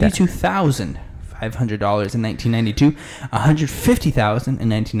 in 1992, $150,000 in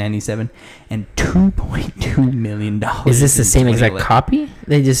 1997, and $2.2 million. Is this the same exact copy?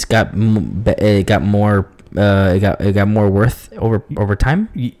 They just got more worth over time.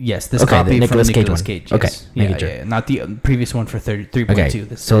 Yes, this copy from Nicolas Cage. Okay, yeah, not the previous one for 3.2. Okay,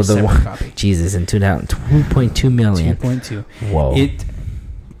 so the one, copy. Jesus, in 2.2 million. 2.2. Whoa! It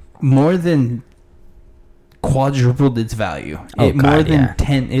more than quadrupled its value. More than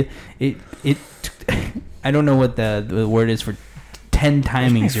 10. It I don't know what the word is for 10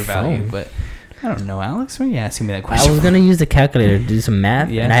 timings your value, but I don't know, Alex. Why are you asking me that question? I was gonna use the calculator to do some math,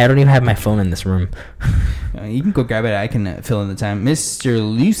 and I don't even have my phone in this room. You can go grab it. I can fill in the time. Mr.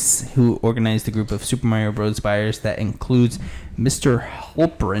 Luce, who organized the group of Super Mario Bros. Buyers that includes Mr.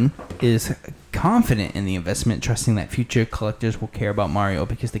 Halpern, is confident in the investment, trusting that future collectors will care about Mario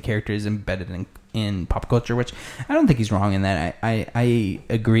because the character is embedded in pop culture, which I don't think he's wrong in that. I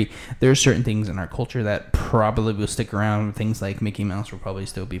agree. There are certain things in our culture that probably will stick around. Things like Mickey Mouse will probably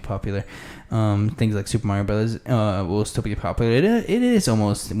still be popular. Things like Super Mario Brothers will still be popular. It is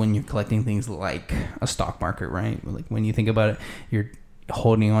almost when you're collecting things like a stock market, right? Like when you think about it, you're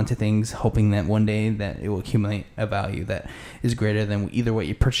holding on to things, hoping that one day that it will accumulate a value that is greater than either what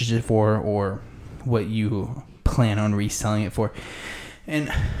you purchased it for or what you plan on reselling it for.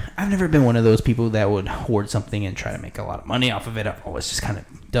 And I've never been one of those people that would hoard something and try to make a lot of money off of it. I've always just kind of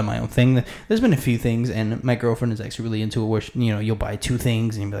done my own thing. There's been a few things, and my girlfriend is actually really into it where, you'll buy 2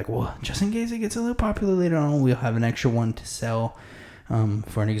 things and you'll be like, well, just in case it gets a little popular later on, we'll have an extra one to sell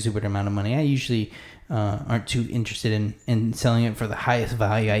for an exuberant amount of money. I usually aren't too interested in selling it for the highest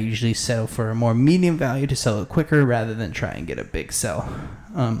value. I usually settle for a more medium value to sell it quicker rather than try and get a big sell.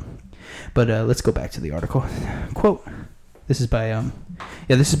 But let's go back to the article. Quote. This is Mr.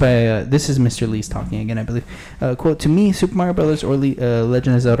 Lee's talking again, I believe. Quote, to me, Super Mario Brothers or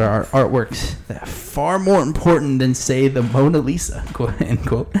Legend of Zelda are artworks that are far more important than, say, the Mona Lisa, quote, end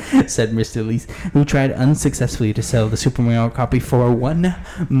quote, said Mr. Lee, who tried unsuccessfully to sell the Super Mario copy for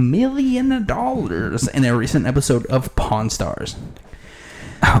 $1 million in a recent episode of Pawn Stars.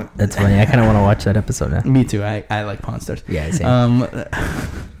 Oh, that's funny. I kind of want to watch that episode now. Me too. I like Pawn Stars. Yeah, same.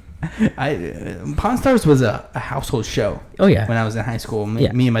 Pawn Stars was a household show. Oh yeah. When I was in high school, me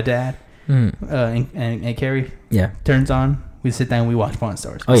and my dad, and Carrie. Yeah. Turns on. We sit down. We watch Pawn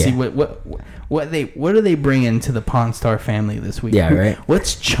Stars. Oh yeah. See what do they bring into the Pawn Star family this week? Yeah. Right.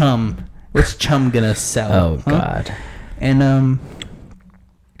 What's Chum gonna sell? Oh God. And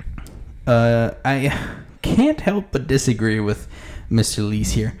I can't help but disagree with Mr.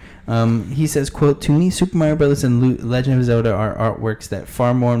 Lee's here. He says, quote, to me, Super Mario Brothers and Legend of Zelda are artworks that are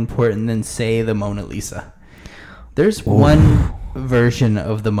far more important than, say, the Mona Lisa. There's one version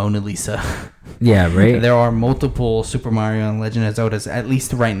of the Mona Lisa. Yeah, right? There are multiple Super Mario and Legend of Zeldas, at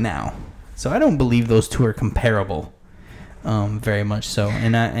least right now. So I don't believe those two are comparable, very much so.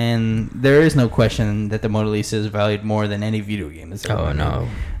 And there is no question that the Mona Lisa is valued more than any video game. Oh, no.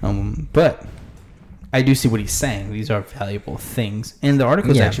 But I do see what he's saying. These are valuable things. And the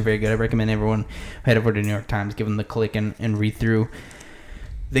article is actually very good. I recommend everyone head over to New York Times, give them the click and read through.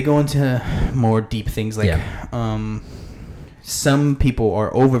 They go into more deep things like some people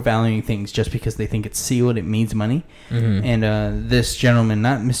are overvaluing things just because they think it's sealed, it means money. Mm-hmm. And this gentleman,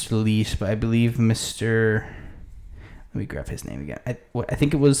 not Mr. Leash, but I believe Mr. Let me grab his name again. I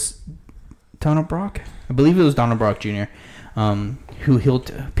think it was Donald Brock. I believe it was Donald Brock Jr., who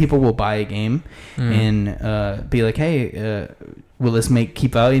people will buy a game and be like, hey, will this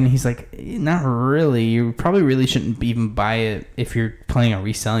keep value? And he's like, not really. You probably really shouldn't even buy it if you're planning on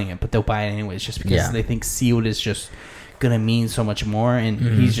reselling it, but they'll buy it anyways just because they think sealed is just gonna mean so much more. And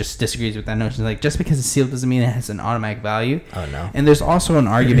he just disagrees with that notion. Like, just because it's sealed doesn't mean it has an automatic value. Oh no. And there's also an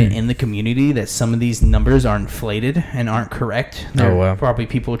argument in the community that some of these numbers are inflated and aren't correct. They're probably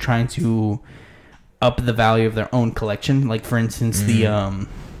people trying to up the value of their own collection. Like, for instance, let's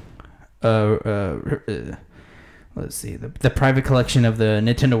see, the private collection of the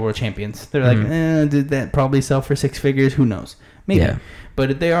Nintendo World Champions. They're like, did that probably sell for 6 figures? Who knows? Maybe. Yeah.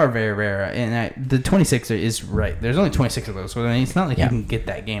 But they are very rare. And the 26 is right. There's only 26 of those. So I mean, it's not like you can get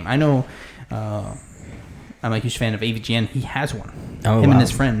that game. I know I'm a huge fan of AVGN. He has one. Him and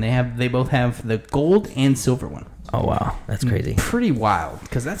his friend. They both have the gold and silver one. Oh, wow. That's crazy. Pretty wild.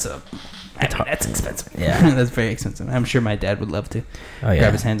 Because that's expensive. Yeah. That's very expensive. I'm sure my dad would love to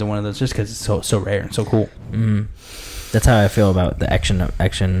grab his hands on one of those just because it's so rare and so cool. That's how I feel about the action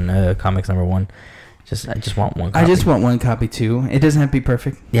comics #1. I just want one copy. I just want one copy too. It doesn't have to be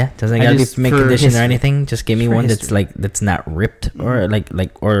perfect. Yeah, doesn't gotta be mint condition or anything. Just give me one that's not ripped or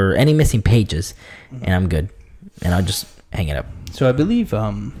or any missing pages, and I'm good. And I'll just hang it up. So I believe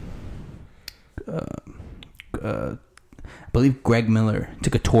Greg Miller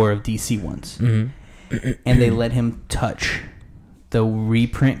took a tour of DC once, and they let him touch the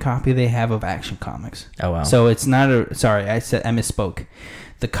reprint copy they have of Action Comics. Oh wow! So it's not I misspoke.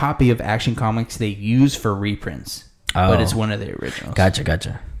 The copy of Action Comics they use for reprints, but it's one of the originals.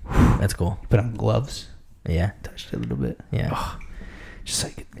 Gotcha. That's cool. Put on gloves. Yeah. Touched it a little bit. Yeah.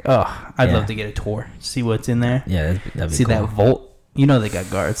 I'd love to get a tour. See what's in there. Yeah, that'd be see cool. That vault. You know they got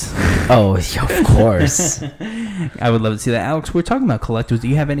guards. Oh, of course. I would love to see that. Alex, we're talking about collectibles. Do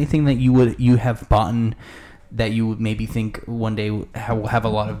you have anything that you have bought that you would maybe think one day will have a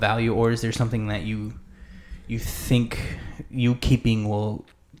lot of value, or is there something that you think you keeping will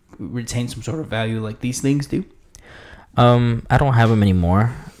retain some sort of value like these things do? I don't have them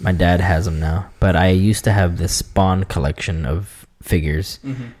anymore. My dad has them now, but I used to have this Spawn collection of figures.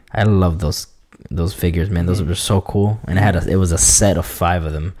 I love those figures, man. Those were so cool, and it was a set of 5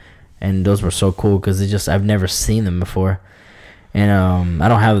 of them, and those were so cool because I've never seen them before, and I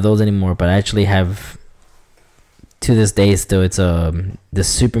don't have those anymore, but I actually have to this day still. It's the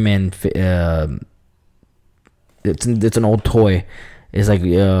Superman. It's an old toy. It's like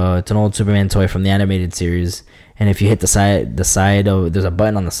it's an old Superman toy from the animated series. And if you hit the side, there's a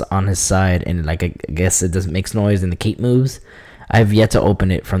button on his side, and like I guess it makes noise, and the cape moves. I've yet to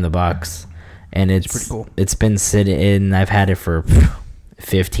open it from the box, and it's pretty cool. It's been sitting in. I've had it for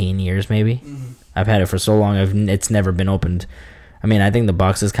 15 years, maybe. I've had it for so long. It's never been opened. I mean, I think the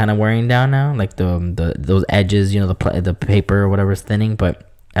box is kind of wearing down now, like those edges, the paper or whatever is thinning, but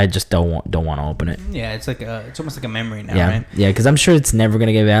I just don't want to open it. Yeah, it's like it's almost like a memory now, right? Yeah, because I'm sure it's never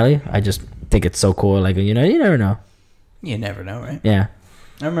gonna get value. I just think it's so cool. Like, you never know. You never know, right? Yeah.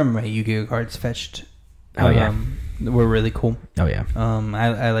 I remember my Yu-Gi-Oh cards fetched. Yeah. Were really cool. Oh yeah.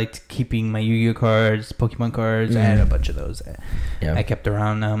 I liked keeping my Yu-Gi-Oh cards, Pokemon cards. I had a bunch of those. I kept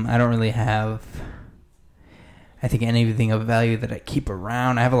around. I don't really have, I think, anything of value that I keep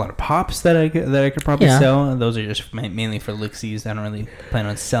around. I have a lot of pops that I could probably sell. Those are just mainly for looksies. I don't really plan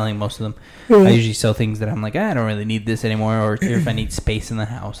on selling most of them. I usually sell things that I'm like, I don't really need this anymore, or if I need space in the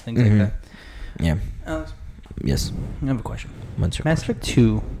house, things like that. Yeah. Alex? Yes. I have a question. What's your Mass Effect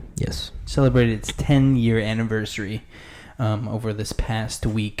 2 celebrated its 10-year anniversary over this past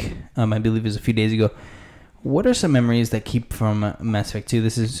week. I believe it was a few days ago. What are some memories that keep from Mass Effect 2?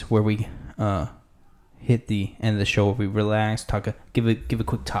 This is where we hit the end of the show, where we relax, give a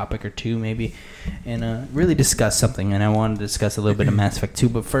quick topic or two maybe, and really discuss something. And I wanted to discuss a little bit of Mass Effect 2,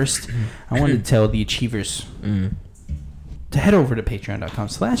 but first I wanted to tell the Achievers to head over to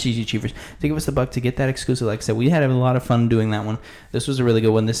patreon.com/EasyAchievers to give us the buck to get that exclusive. Like I said, we had a lot of fun doing that one. This was a really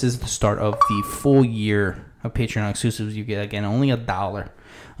good one. This is the start of the full year of Patreon exclusives. You get, again, only $1.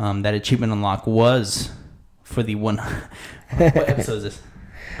 That achievement unlock was for the one. What episode is this?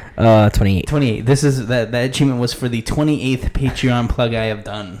 28. 28. This is that achievement was for the 28th Patreon plug I have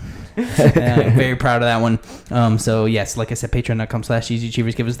done. I'm very proud of that one. So yes, like I said,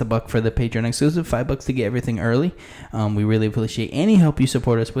 patreon.com/EasyAchievers. Give us the buck for the Patreon exclusive. $5 to get everything early. We really appreciate any help you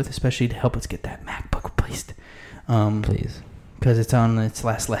support us with, especially to help us get that MacBook replaced. Please. Because it's on its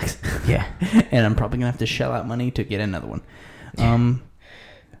last legs. Yeah. And I'm probably going to have to shell out money to get another one.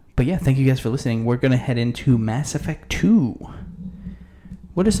 But yeah, thank you guys for listening. We're going to head into Mass Effect 2.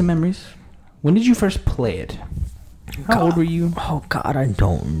 What are some memories? When did you first play it? How old were you? Oh, God, I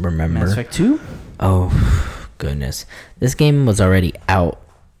don't remember. Mass Effect 2? Oh, goodness. This game was already out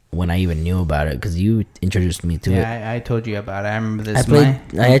when I even knew about it, because you introduced me to it. Yeah, I told you about it. I remember this.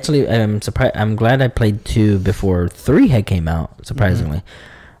 I'm surprised. I'm glad I played 2 before 3 had came out, surprisingly.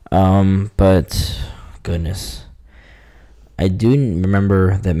 But, goodness. I do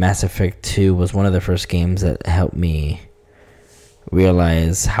remember that Mass Effect 2 was one of the first games that helped me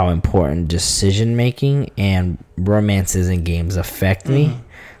realize how important decision making and romances in games affect me.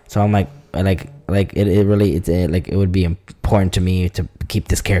 So I'm like it would be important to me to keep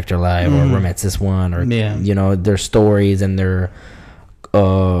this character alive, or romance this one, or their stories and their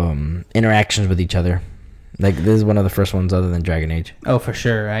interactions with each other. Like, this is one of the first ones other than Dragon Age. Oh, for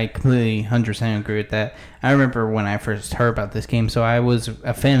sure. I completely 100% agree with that. I remember when I first heard about this game, so I was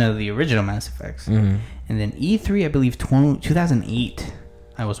a fan of the original Mass Effects. And then E3, I believe, 2008.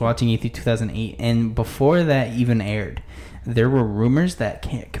 I was watching E3 2008, and before that even aired, there were rumors that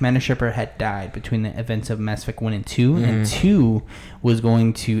Commander Shepard had died between the events of Mass Effect 1 and 2, and 2 was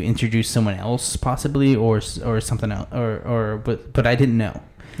going to introduce someone else, possibly, or something else, but I didn't know.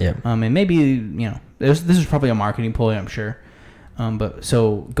 Yeah. And maybe, this is probably a marketing ploy, I'm sure. But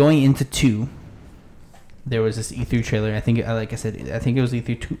so going into 2, there was this E3 trailer. I think, like I said, I think it was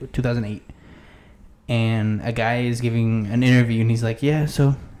E3 2008. And a guy is giving an interview, and he's like, yeah,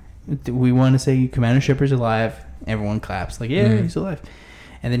 so we want to say Commander Shepard's alive. Everyone claps. Like, yeah, he's alive.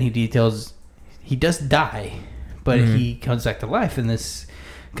 And then he details he does die, but he comes back to life in this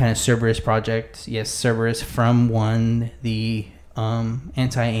kind of Cerberus project. Yes, Cerberus from 1, the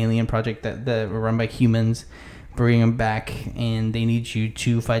anti-alien project that were run by humans. Bring them back, and they need you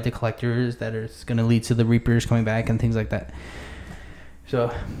to fight the collectors that are going to lead to the Reapers coming back and things like that.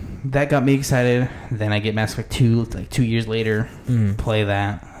 So that got me excited. Then I get Mass Effect 2 like 2 years later. Play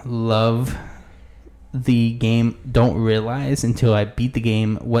that. Love the game. Don't realize until I beat the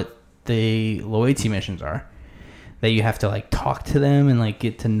game what the loyalty missions are. That you have to like talk to them and like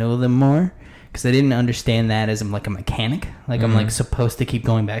get to know them more. Because I didn't understand that as I'm like a mechanic. Like I'm like supposed to keep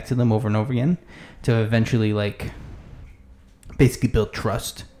going back to them over and over again to eventually like basically build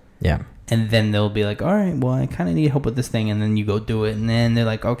trust Yeah. And then they'll be like, all right, well, I kind of need help with this thing. And then you go do it. And then they're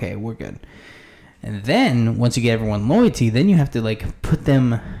like, okay, we're good. And then once you get everyone loyalty, then you have to like put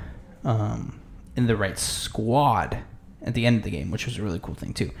them in the right squad at the end of the game, which was a really cool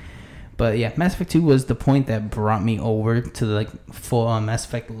thing too. But yeah, Mass Effect 2 was the point that brought me over to the, like, full on Mass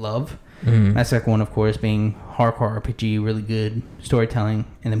Effect love. Mass Effect 1, of course, being hardcore RPG, really good storytelling,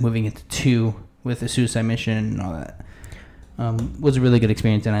 and then moving into 2 with the suicide mission and all that. Was a really good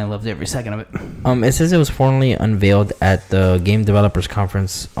experience, and I loved every second of it. It says it was formally unveiled at the Game Developers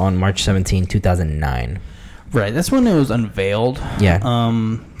Conference on March 17, 2009. Right, that's when it was unveiled. Yeah.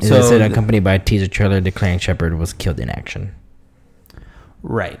 So it said accompanied by a teaser trailer declaring Shepard was killed in action.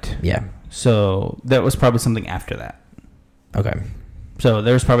 Right. Yeah. So that was probably something after that. Okay. So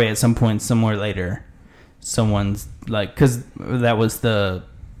there was probably at some point somewhere later, someone's like, because that was the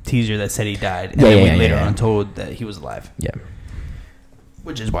teaser that said he died, and then we later on told that he was alive. Yeah.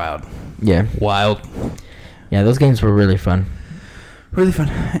 Which is wild. Yeah. Wild. Yeah, those games were really fun. Really fun.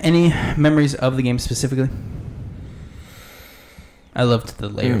 Any memories of the game specifically? I loved the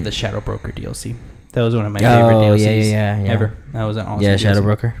layer of the Shadow Broker DLC. That was one of my favorite DLCs ever. That was an awesome DLC. Shadow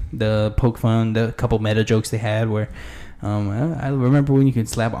Broker. The poke fun, the couple meta jokes they had where I remember when you could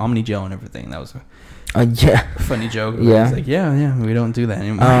slap Omni Gel and everything. That was a funny joke. Yeah. It's like, we don't do that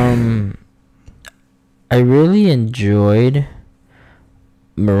anymore. I really enjoyed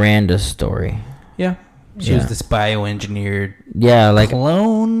Miranda's story. Yeah. She was this bioengineered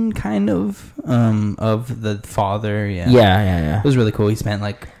clone kind of the father. Yeah. It was really cool. He spent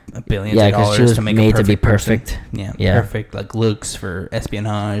like billions of dollars to make made a perfect to be perfect. Perfect like looks for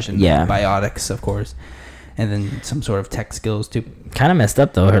espionage and biotics, of course, and then some sort of tech skills too. Kind of messed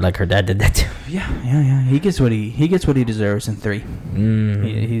up though. Her dad did that too. Yeah. He gets what he deserves in 3.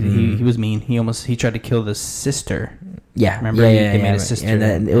 He was mean. He tried to kill the sister. Yeah, remember they made a sister,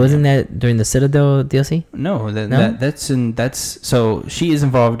 and it wasn't that during the Citadel DLC. No, that's so she is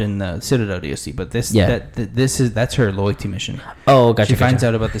involved in the Citadel DLC, but that's her loyalty mission. Oh, gotcha. She finds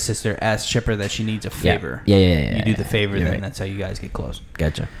out about the sister, asks Shepard that she needs a favor. Yeah. You do the favor, then that's how you guys get close.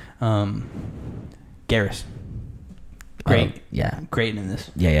 Gotcha. Garrus, great, great in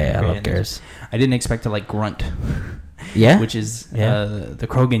this. I love Garrus. I didn't expect to like grunt. Which is the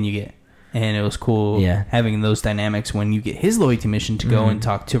Krogan you get. And it was cool having those dynamics when you get his loyalty mission to go and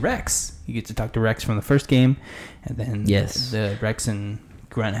talk to Rex. You get to talk to Rex from the first game, and then the Rex and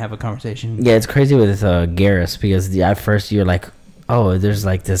Grunt have a conversation. Yeah, it's crazy with Garrus because at first you're like, oh, there's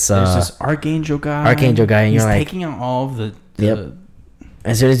like this... there's this Archangel guy. And you're like... He's taking out all of the...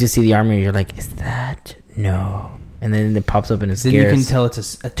 As soon as you see the army, you're like, is that... No. And then it pops up and it's Garrus. Then you can tell it's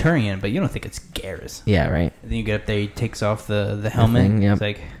a Turian, but you don't think it's Garrus. Yeah, right. And then you get up there, he takes off the helmet. It's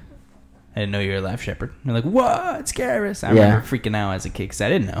like... I didn't know you were alive, Shepard. You're like, what? It's Garrus. I remember freaking out as a kid because I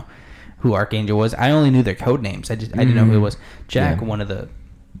didn't know who Archangel was. I only knew their code names. I didn't know who it was. Jack, one of the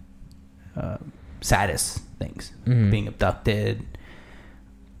saddest things, being abducted,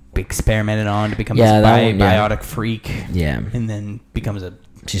 experimented on to become this biotic freak. Yeah, and then becomes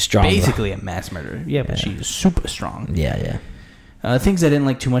she's strong, basically a mass murderer. Yeah, but she's super strong. Yeah. Things I didn't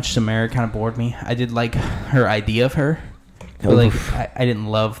like too much. Samara kind of bored me. I did like her idea of her. But like, I didn't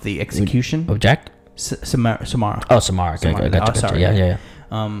love the execution. Of Jack? Samara. Oh, Samara. Gotcha. Sorry. Yeah.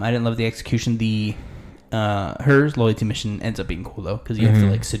 I didn't love the execution. Her loyalty mission ends up being cool though, because you have to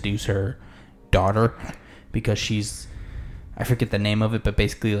like seduce her daughter because she's, I forget the name of it, but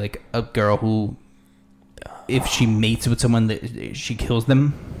basically like a girl who, if she mates with someone, she kills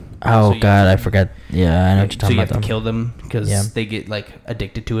them. Oh, so God, I forgot. Yeah, I know what you're talking about. So you have to kill them because they get like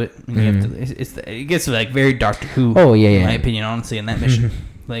addicted to it. And you have to. It gets like very Doctor Who. Oh yeah. In my opinion, honestly, in that mission,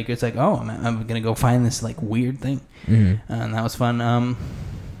 like it's like, oh, I'm gonna go find this like weird thing, and that was fun.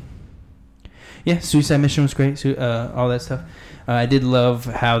 Suicide mission was great. All that stuff. I did love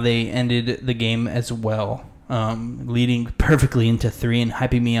how they ended the game as well, leading perfectly into 3 and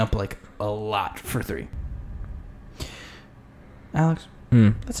hyping me up like a lot for 3. Alex.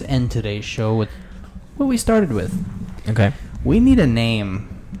 Let's end today's show with what we started with. Okay. We need a name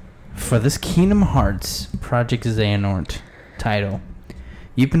for this Kingdom Hearts Project Xehanort title.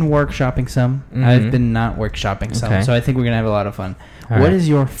 You've been workshopping some. I've been not workshopping some. So I think we're going to have a lot of fun. What is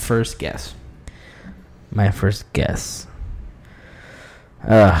your first guess? My first guess.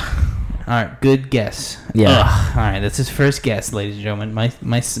 All right. Good guess. Yeah. All right. That's his first guess, ladies and gentlemen. My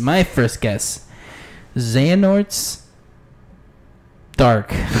first guess. Xehanort's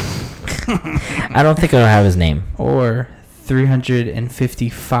Dark. I don't think I'll have his name. Or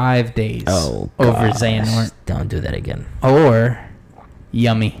 355 days over Xehanort. Don't do that again. Or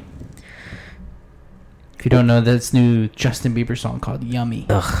Yummy. If you don't know, that's new Justin Bieber song called Yummy.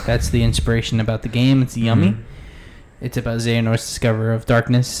 Ugh. That's the inspiration about the game. It's Yummy. It's about Xehanort's discovery of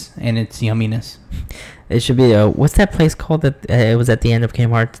darkness and its yumminess. It should be what's that place called that it was at the end of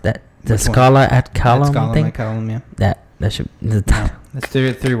Kingdom Hearts? That the Scala at Column thing. Yeah. That should. No, that's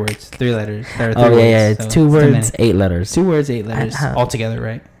three words, 3 letters. There are 3 words, yeah. It's 2 words, 8 letters. 2 words, 8 letters altogether,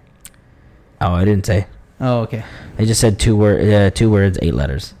 right? Oh, I didn't say. Oh, okay. I just said 2 words, 8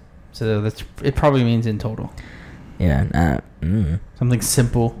 letters. So it probably means in total. Yeah. Something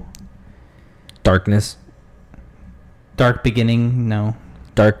simple. Darkness. Dark beginning. No.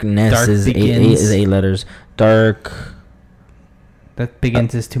 Darkness is 8 letters. Dark. That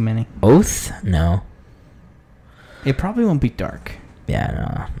begins is too many. Oath? No. It probably won't be dark.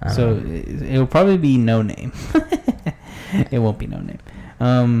 Yeah, no. So it'll probably be no name. It won't be no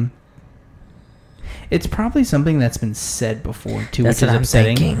name. It's probably something that's been said before too, which is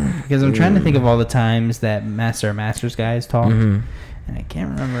upsetting. Because I'm trying to think of all the times that Masters guys talked, and I can't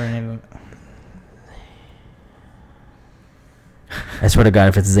remember any of it. I swear to God,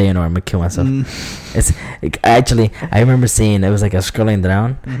 if it's Xehanort, I'm gonna kill myself. Actually, I remember seeing it was like a scrolling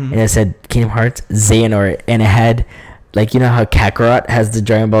down, and it said Kingdom Hearts Xehanort, and it had like, you know how Kakarot has the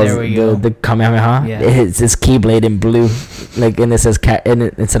Dragon Balls, the Kamehameha. Yeah. It says Keyblade in blue, like, and it says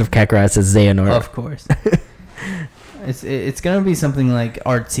instead of Kakarot, it says Xehanort. Of course. It's gonna be something like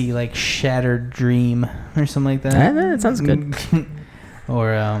artsy, like Shattered Dream or something like that. That sounds good.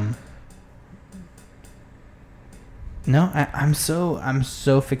 Or no, I'm so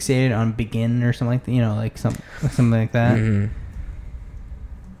fixated on Begin or something like that, like something like that.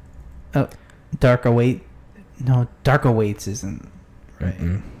 Oh, Dark Await. No, Dark Awaits isn't right.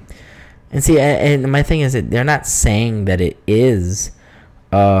 And see, and my thing is that they're not saying that it is.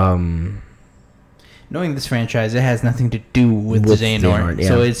 Knowing this franchise, it has nothing to do with Xehanort. Yeah.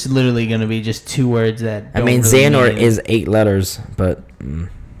 So it's literally going to be just 2 words that don't really Xehanort is 8 letters, but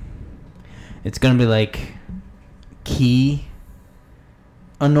it's going to be like Key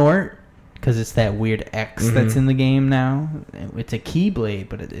Anort, because it's that weird X that's in the game now. It's a Keyblade,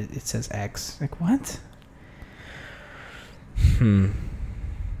 but it says X. Like, what?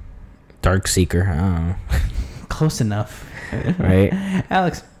 Dark Seeker. I don't know. Close enough. Right?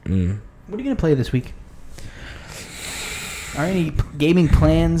 Alex, what are you going to play this week? Are any gaming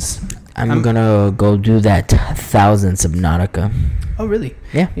plans? I'm going to go do that 1000 Subnautica. Oh, really?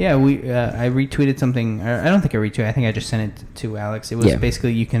 Yeah. Yeah, I retweeted something. I don't think I retweeted. I think I just sent it to Alex. It was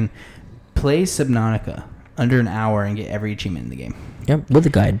basically you can play Subnautica under an hour and get every achievement in the game. Yep, with a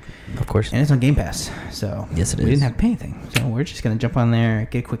guide, of course. And it's on Game Pass, so yes, it is. We didn't have to pay anything, so we're just gonna jump on there,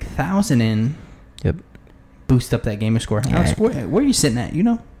 get a quick 1,000 in. Yep. Boost up that gamer score. Yeah. Alex, where are you sitting at?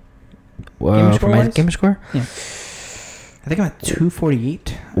 Gamer score for my gamer score? Yeah. I think I'm at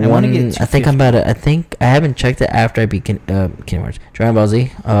 248. I want to get. I think I'm about. I think I haven't checked it after I beat Kingdom Hearts, Dragon Ball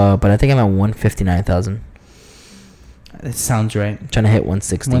Z. But I think I'm at 159,000. That sounds right. I'm trying to hit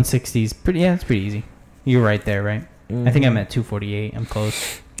 160. 160 is pretty. Yeah, it's pretty easy. You're right there, right? I think I'm at 248. I'm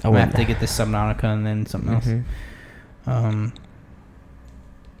close. I'm gonna have to get this Subnautica and then something else.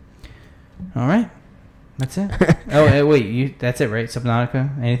 All right, that's it. Oh wait, that's it, right?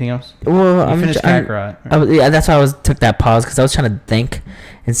 Subnautica. Anything else? Well, I'm finished Kakarot. Yeah, that's why I took that pause, because I was trying to think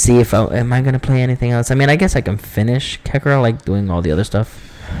and see if am I gonna play anything else. I mean, I guess I can finish Kakarot, like doing all the other stuff.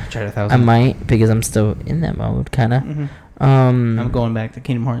 Try 1,000. I might, because I'm still in that mode, kind of. I'm going back to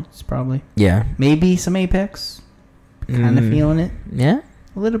Kingdom Hearts probably. Yeah. Maybe some Apex. Kind of feeling it. Yeah.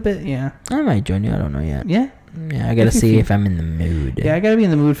 A little bit, yeah. I might join you. I don't know yet. Yeah. Yeah, I gotta see if I'm in the mood. Yeah, I gotta be in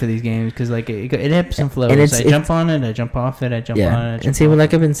the mood for these games, because like it ebbs and flows. And I jump on it, I jump off it, I jump on it. And see,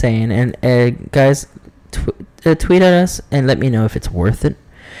 like I've been saying, and guys, tweet at us and let me know if it's worth it.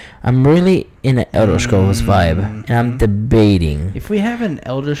 I'm really in an Elder Scrolls vibe, and I'm debating. If we have an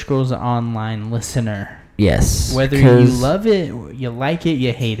Elder Scrolls Online listener, yes, whether you love it, you like it,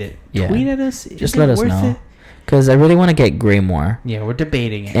 you hate it, tweet at us. Just let us know. Because I really want to get Greymoor. Yeah, we're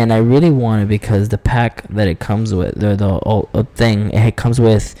debating it. And I really want it because the pack that it comes with, the thing, it comes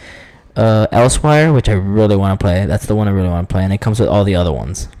with Elsewhere, which I really want to play. That's the one I really want to play. And it comes with all the other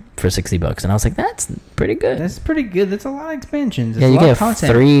ones for $60. And I was like, that's pretty good. That's pretty good. That's a lot of expansions. Yeah, you get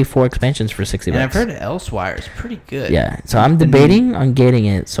 3-4 expansions for $60. And I've heard Elsewhere is pretty good. Yeah, so I'm debating on getting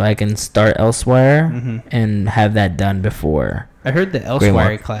it so I can start Elsewhere and have that done before. I heard the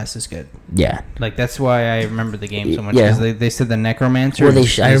Elsewhere class is good. Yeah, like that's why I remember the game so much. Because they said the Necromancer.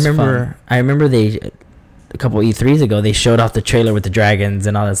 Well, I remember they a couple E3s ago they showed off the trailer with the dragons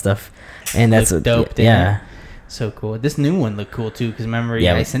and all that stuff, and that's dope. Yeah. So cool. This new one looked cool too, because remember,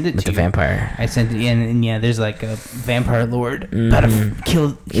 I sent it to you. With the vampire. I sent it in, and there's like a vampire lord about to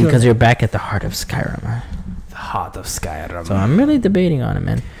kill. Because you're back at the heart of Skyrim. The heart of Skyrim. So I'm really debating on it,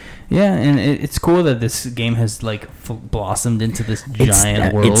 man. Yeah, and it's cool that this game has like blossomed into this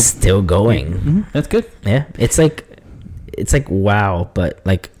giant world. It's still going. Mm-hmm. That's good. Yeah, it's like WoW, but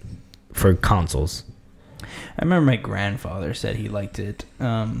like for consoles. I remember my grandfather said he liked it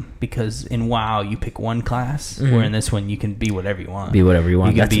because in WoW you pick one class, where in this one you can be whatever you want. Be whatever you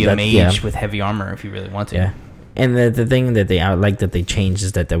want. You can be a mage with heavy armor if you really want to. Yeah, and the thing that I like that they changed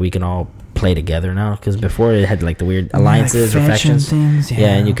is that we can all play together now, because before it had like the weird alliances or factions. Things,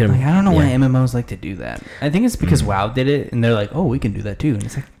 yeah, and you can. Like, I don't know why MMOs like to do that. I think it's because WoW did it, and they're like, oh, we can do that too. And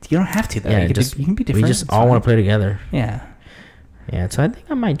it's like you don't have to. Though. Yeah, you can be different. We just all want to play together. Yeah. Yeah, so I think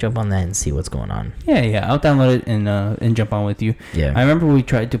I might jump on that and see what's going on. Yeah, I'll download it and jump on with you. Yeah, I remember we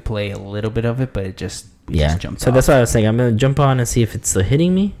tried to play a little bit of it, but it just jumped. So off. That's why I was saying I'm gonna jump on and see if it's still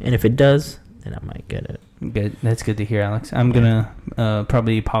hitting me, and if it does, then I might get it. Good, that's good to hear, Alex. I'm gonna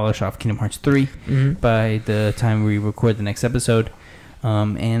probably polish off Kingdom Hearts 3 by the time we record the next episode,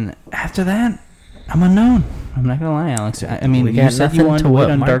 and after that, I'm unknown. I'm not gonna lie, Alex. I mean, you said you wanted to wait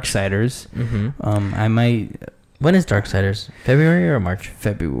on Darksiders. I might. When is Darksiders? February or March?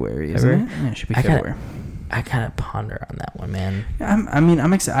 February, isn't it? Yeah, it should be February. I gotta ponder on that one, man.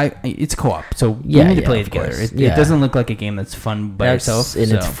 I'm excited. It's co-op, so we need to play it together. It doesn't look like a game that's fun by yourself.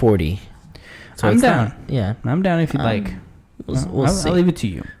 And it's 40. So I'm down. I'm down if you'd like. We'll see. I'll leave it to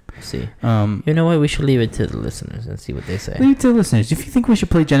you. See. You know what? We should leave it to the listeners and see what they say. Leave it to the listeners. If you think we should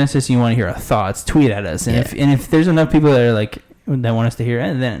play Genesis and you want to hear our thoughts, tweet at us. And if there's enough people that are like that want us to hear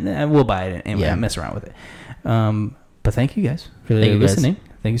it, then we'll buy it and mess around with it. But thank you guys for listening.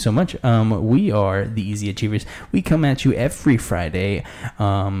 Thank you so much. We are the Easy Achievers. We come at you every Friday,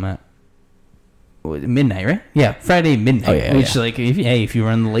 midnight, right? Yeah, Friday midnight. Which like if you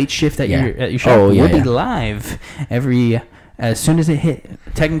run the late shift at your shop, we'll be live as soon as it hit.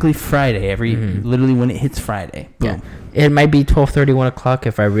 Technically Friday, literally when it hits Friday. Boom. Yeah. It might be 12:30, 1 o'clock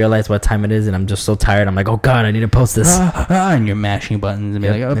if I realize what time it is and I'm just so tired. I'm like, oh god, I need to post this. And you're mashing buttons and be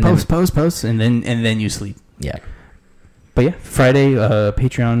like, post, and then you sleep. Yeah. But yeah, Friday,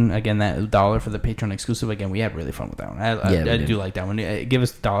 Patreon, again, that $1 for the Patreon exclusive. Again, we had really fun with that one. I do like that one. Give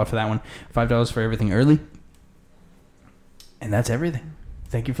us $1 for that one. $5 for everything early. And that's everything.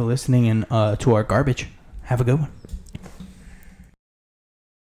 Thank you for listening and to our garbage. Have a good one.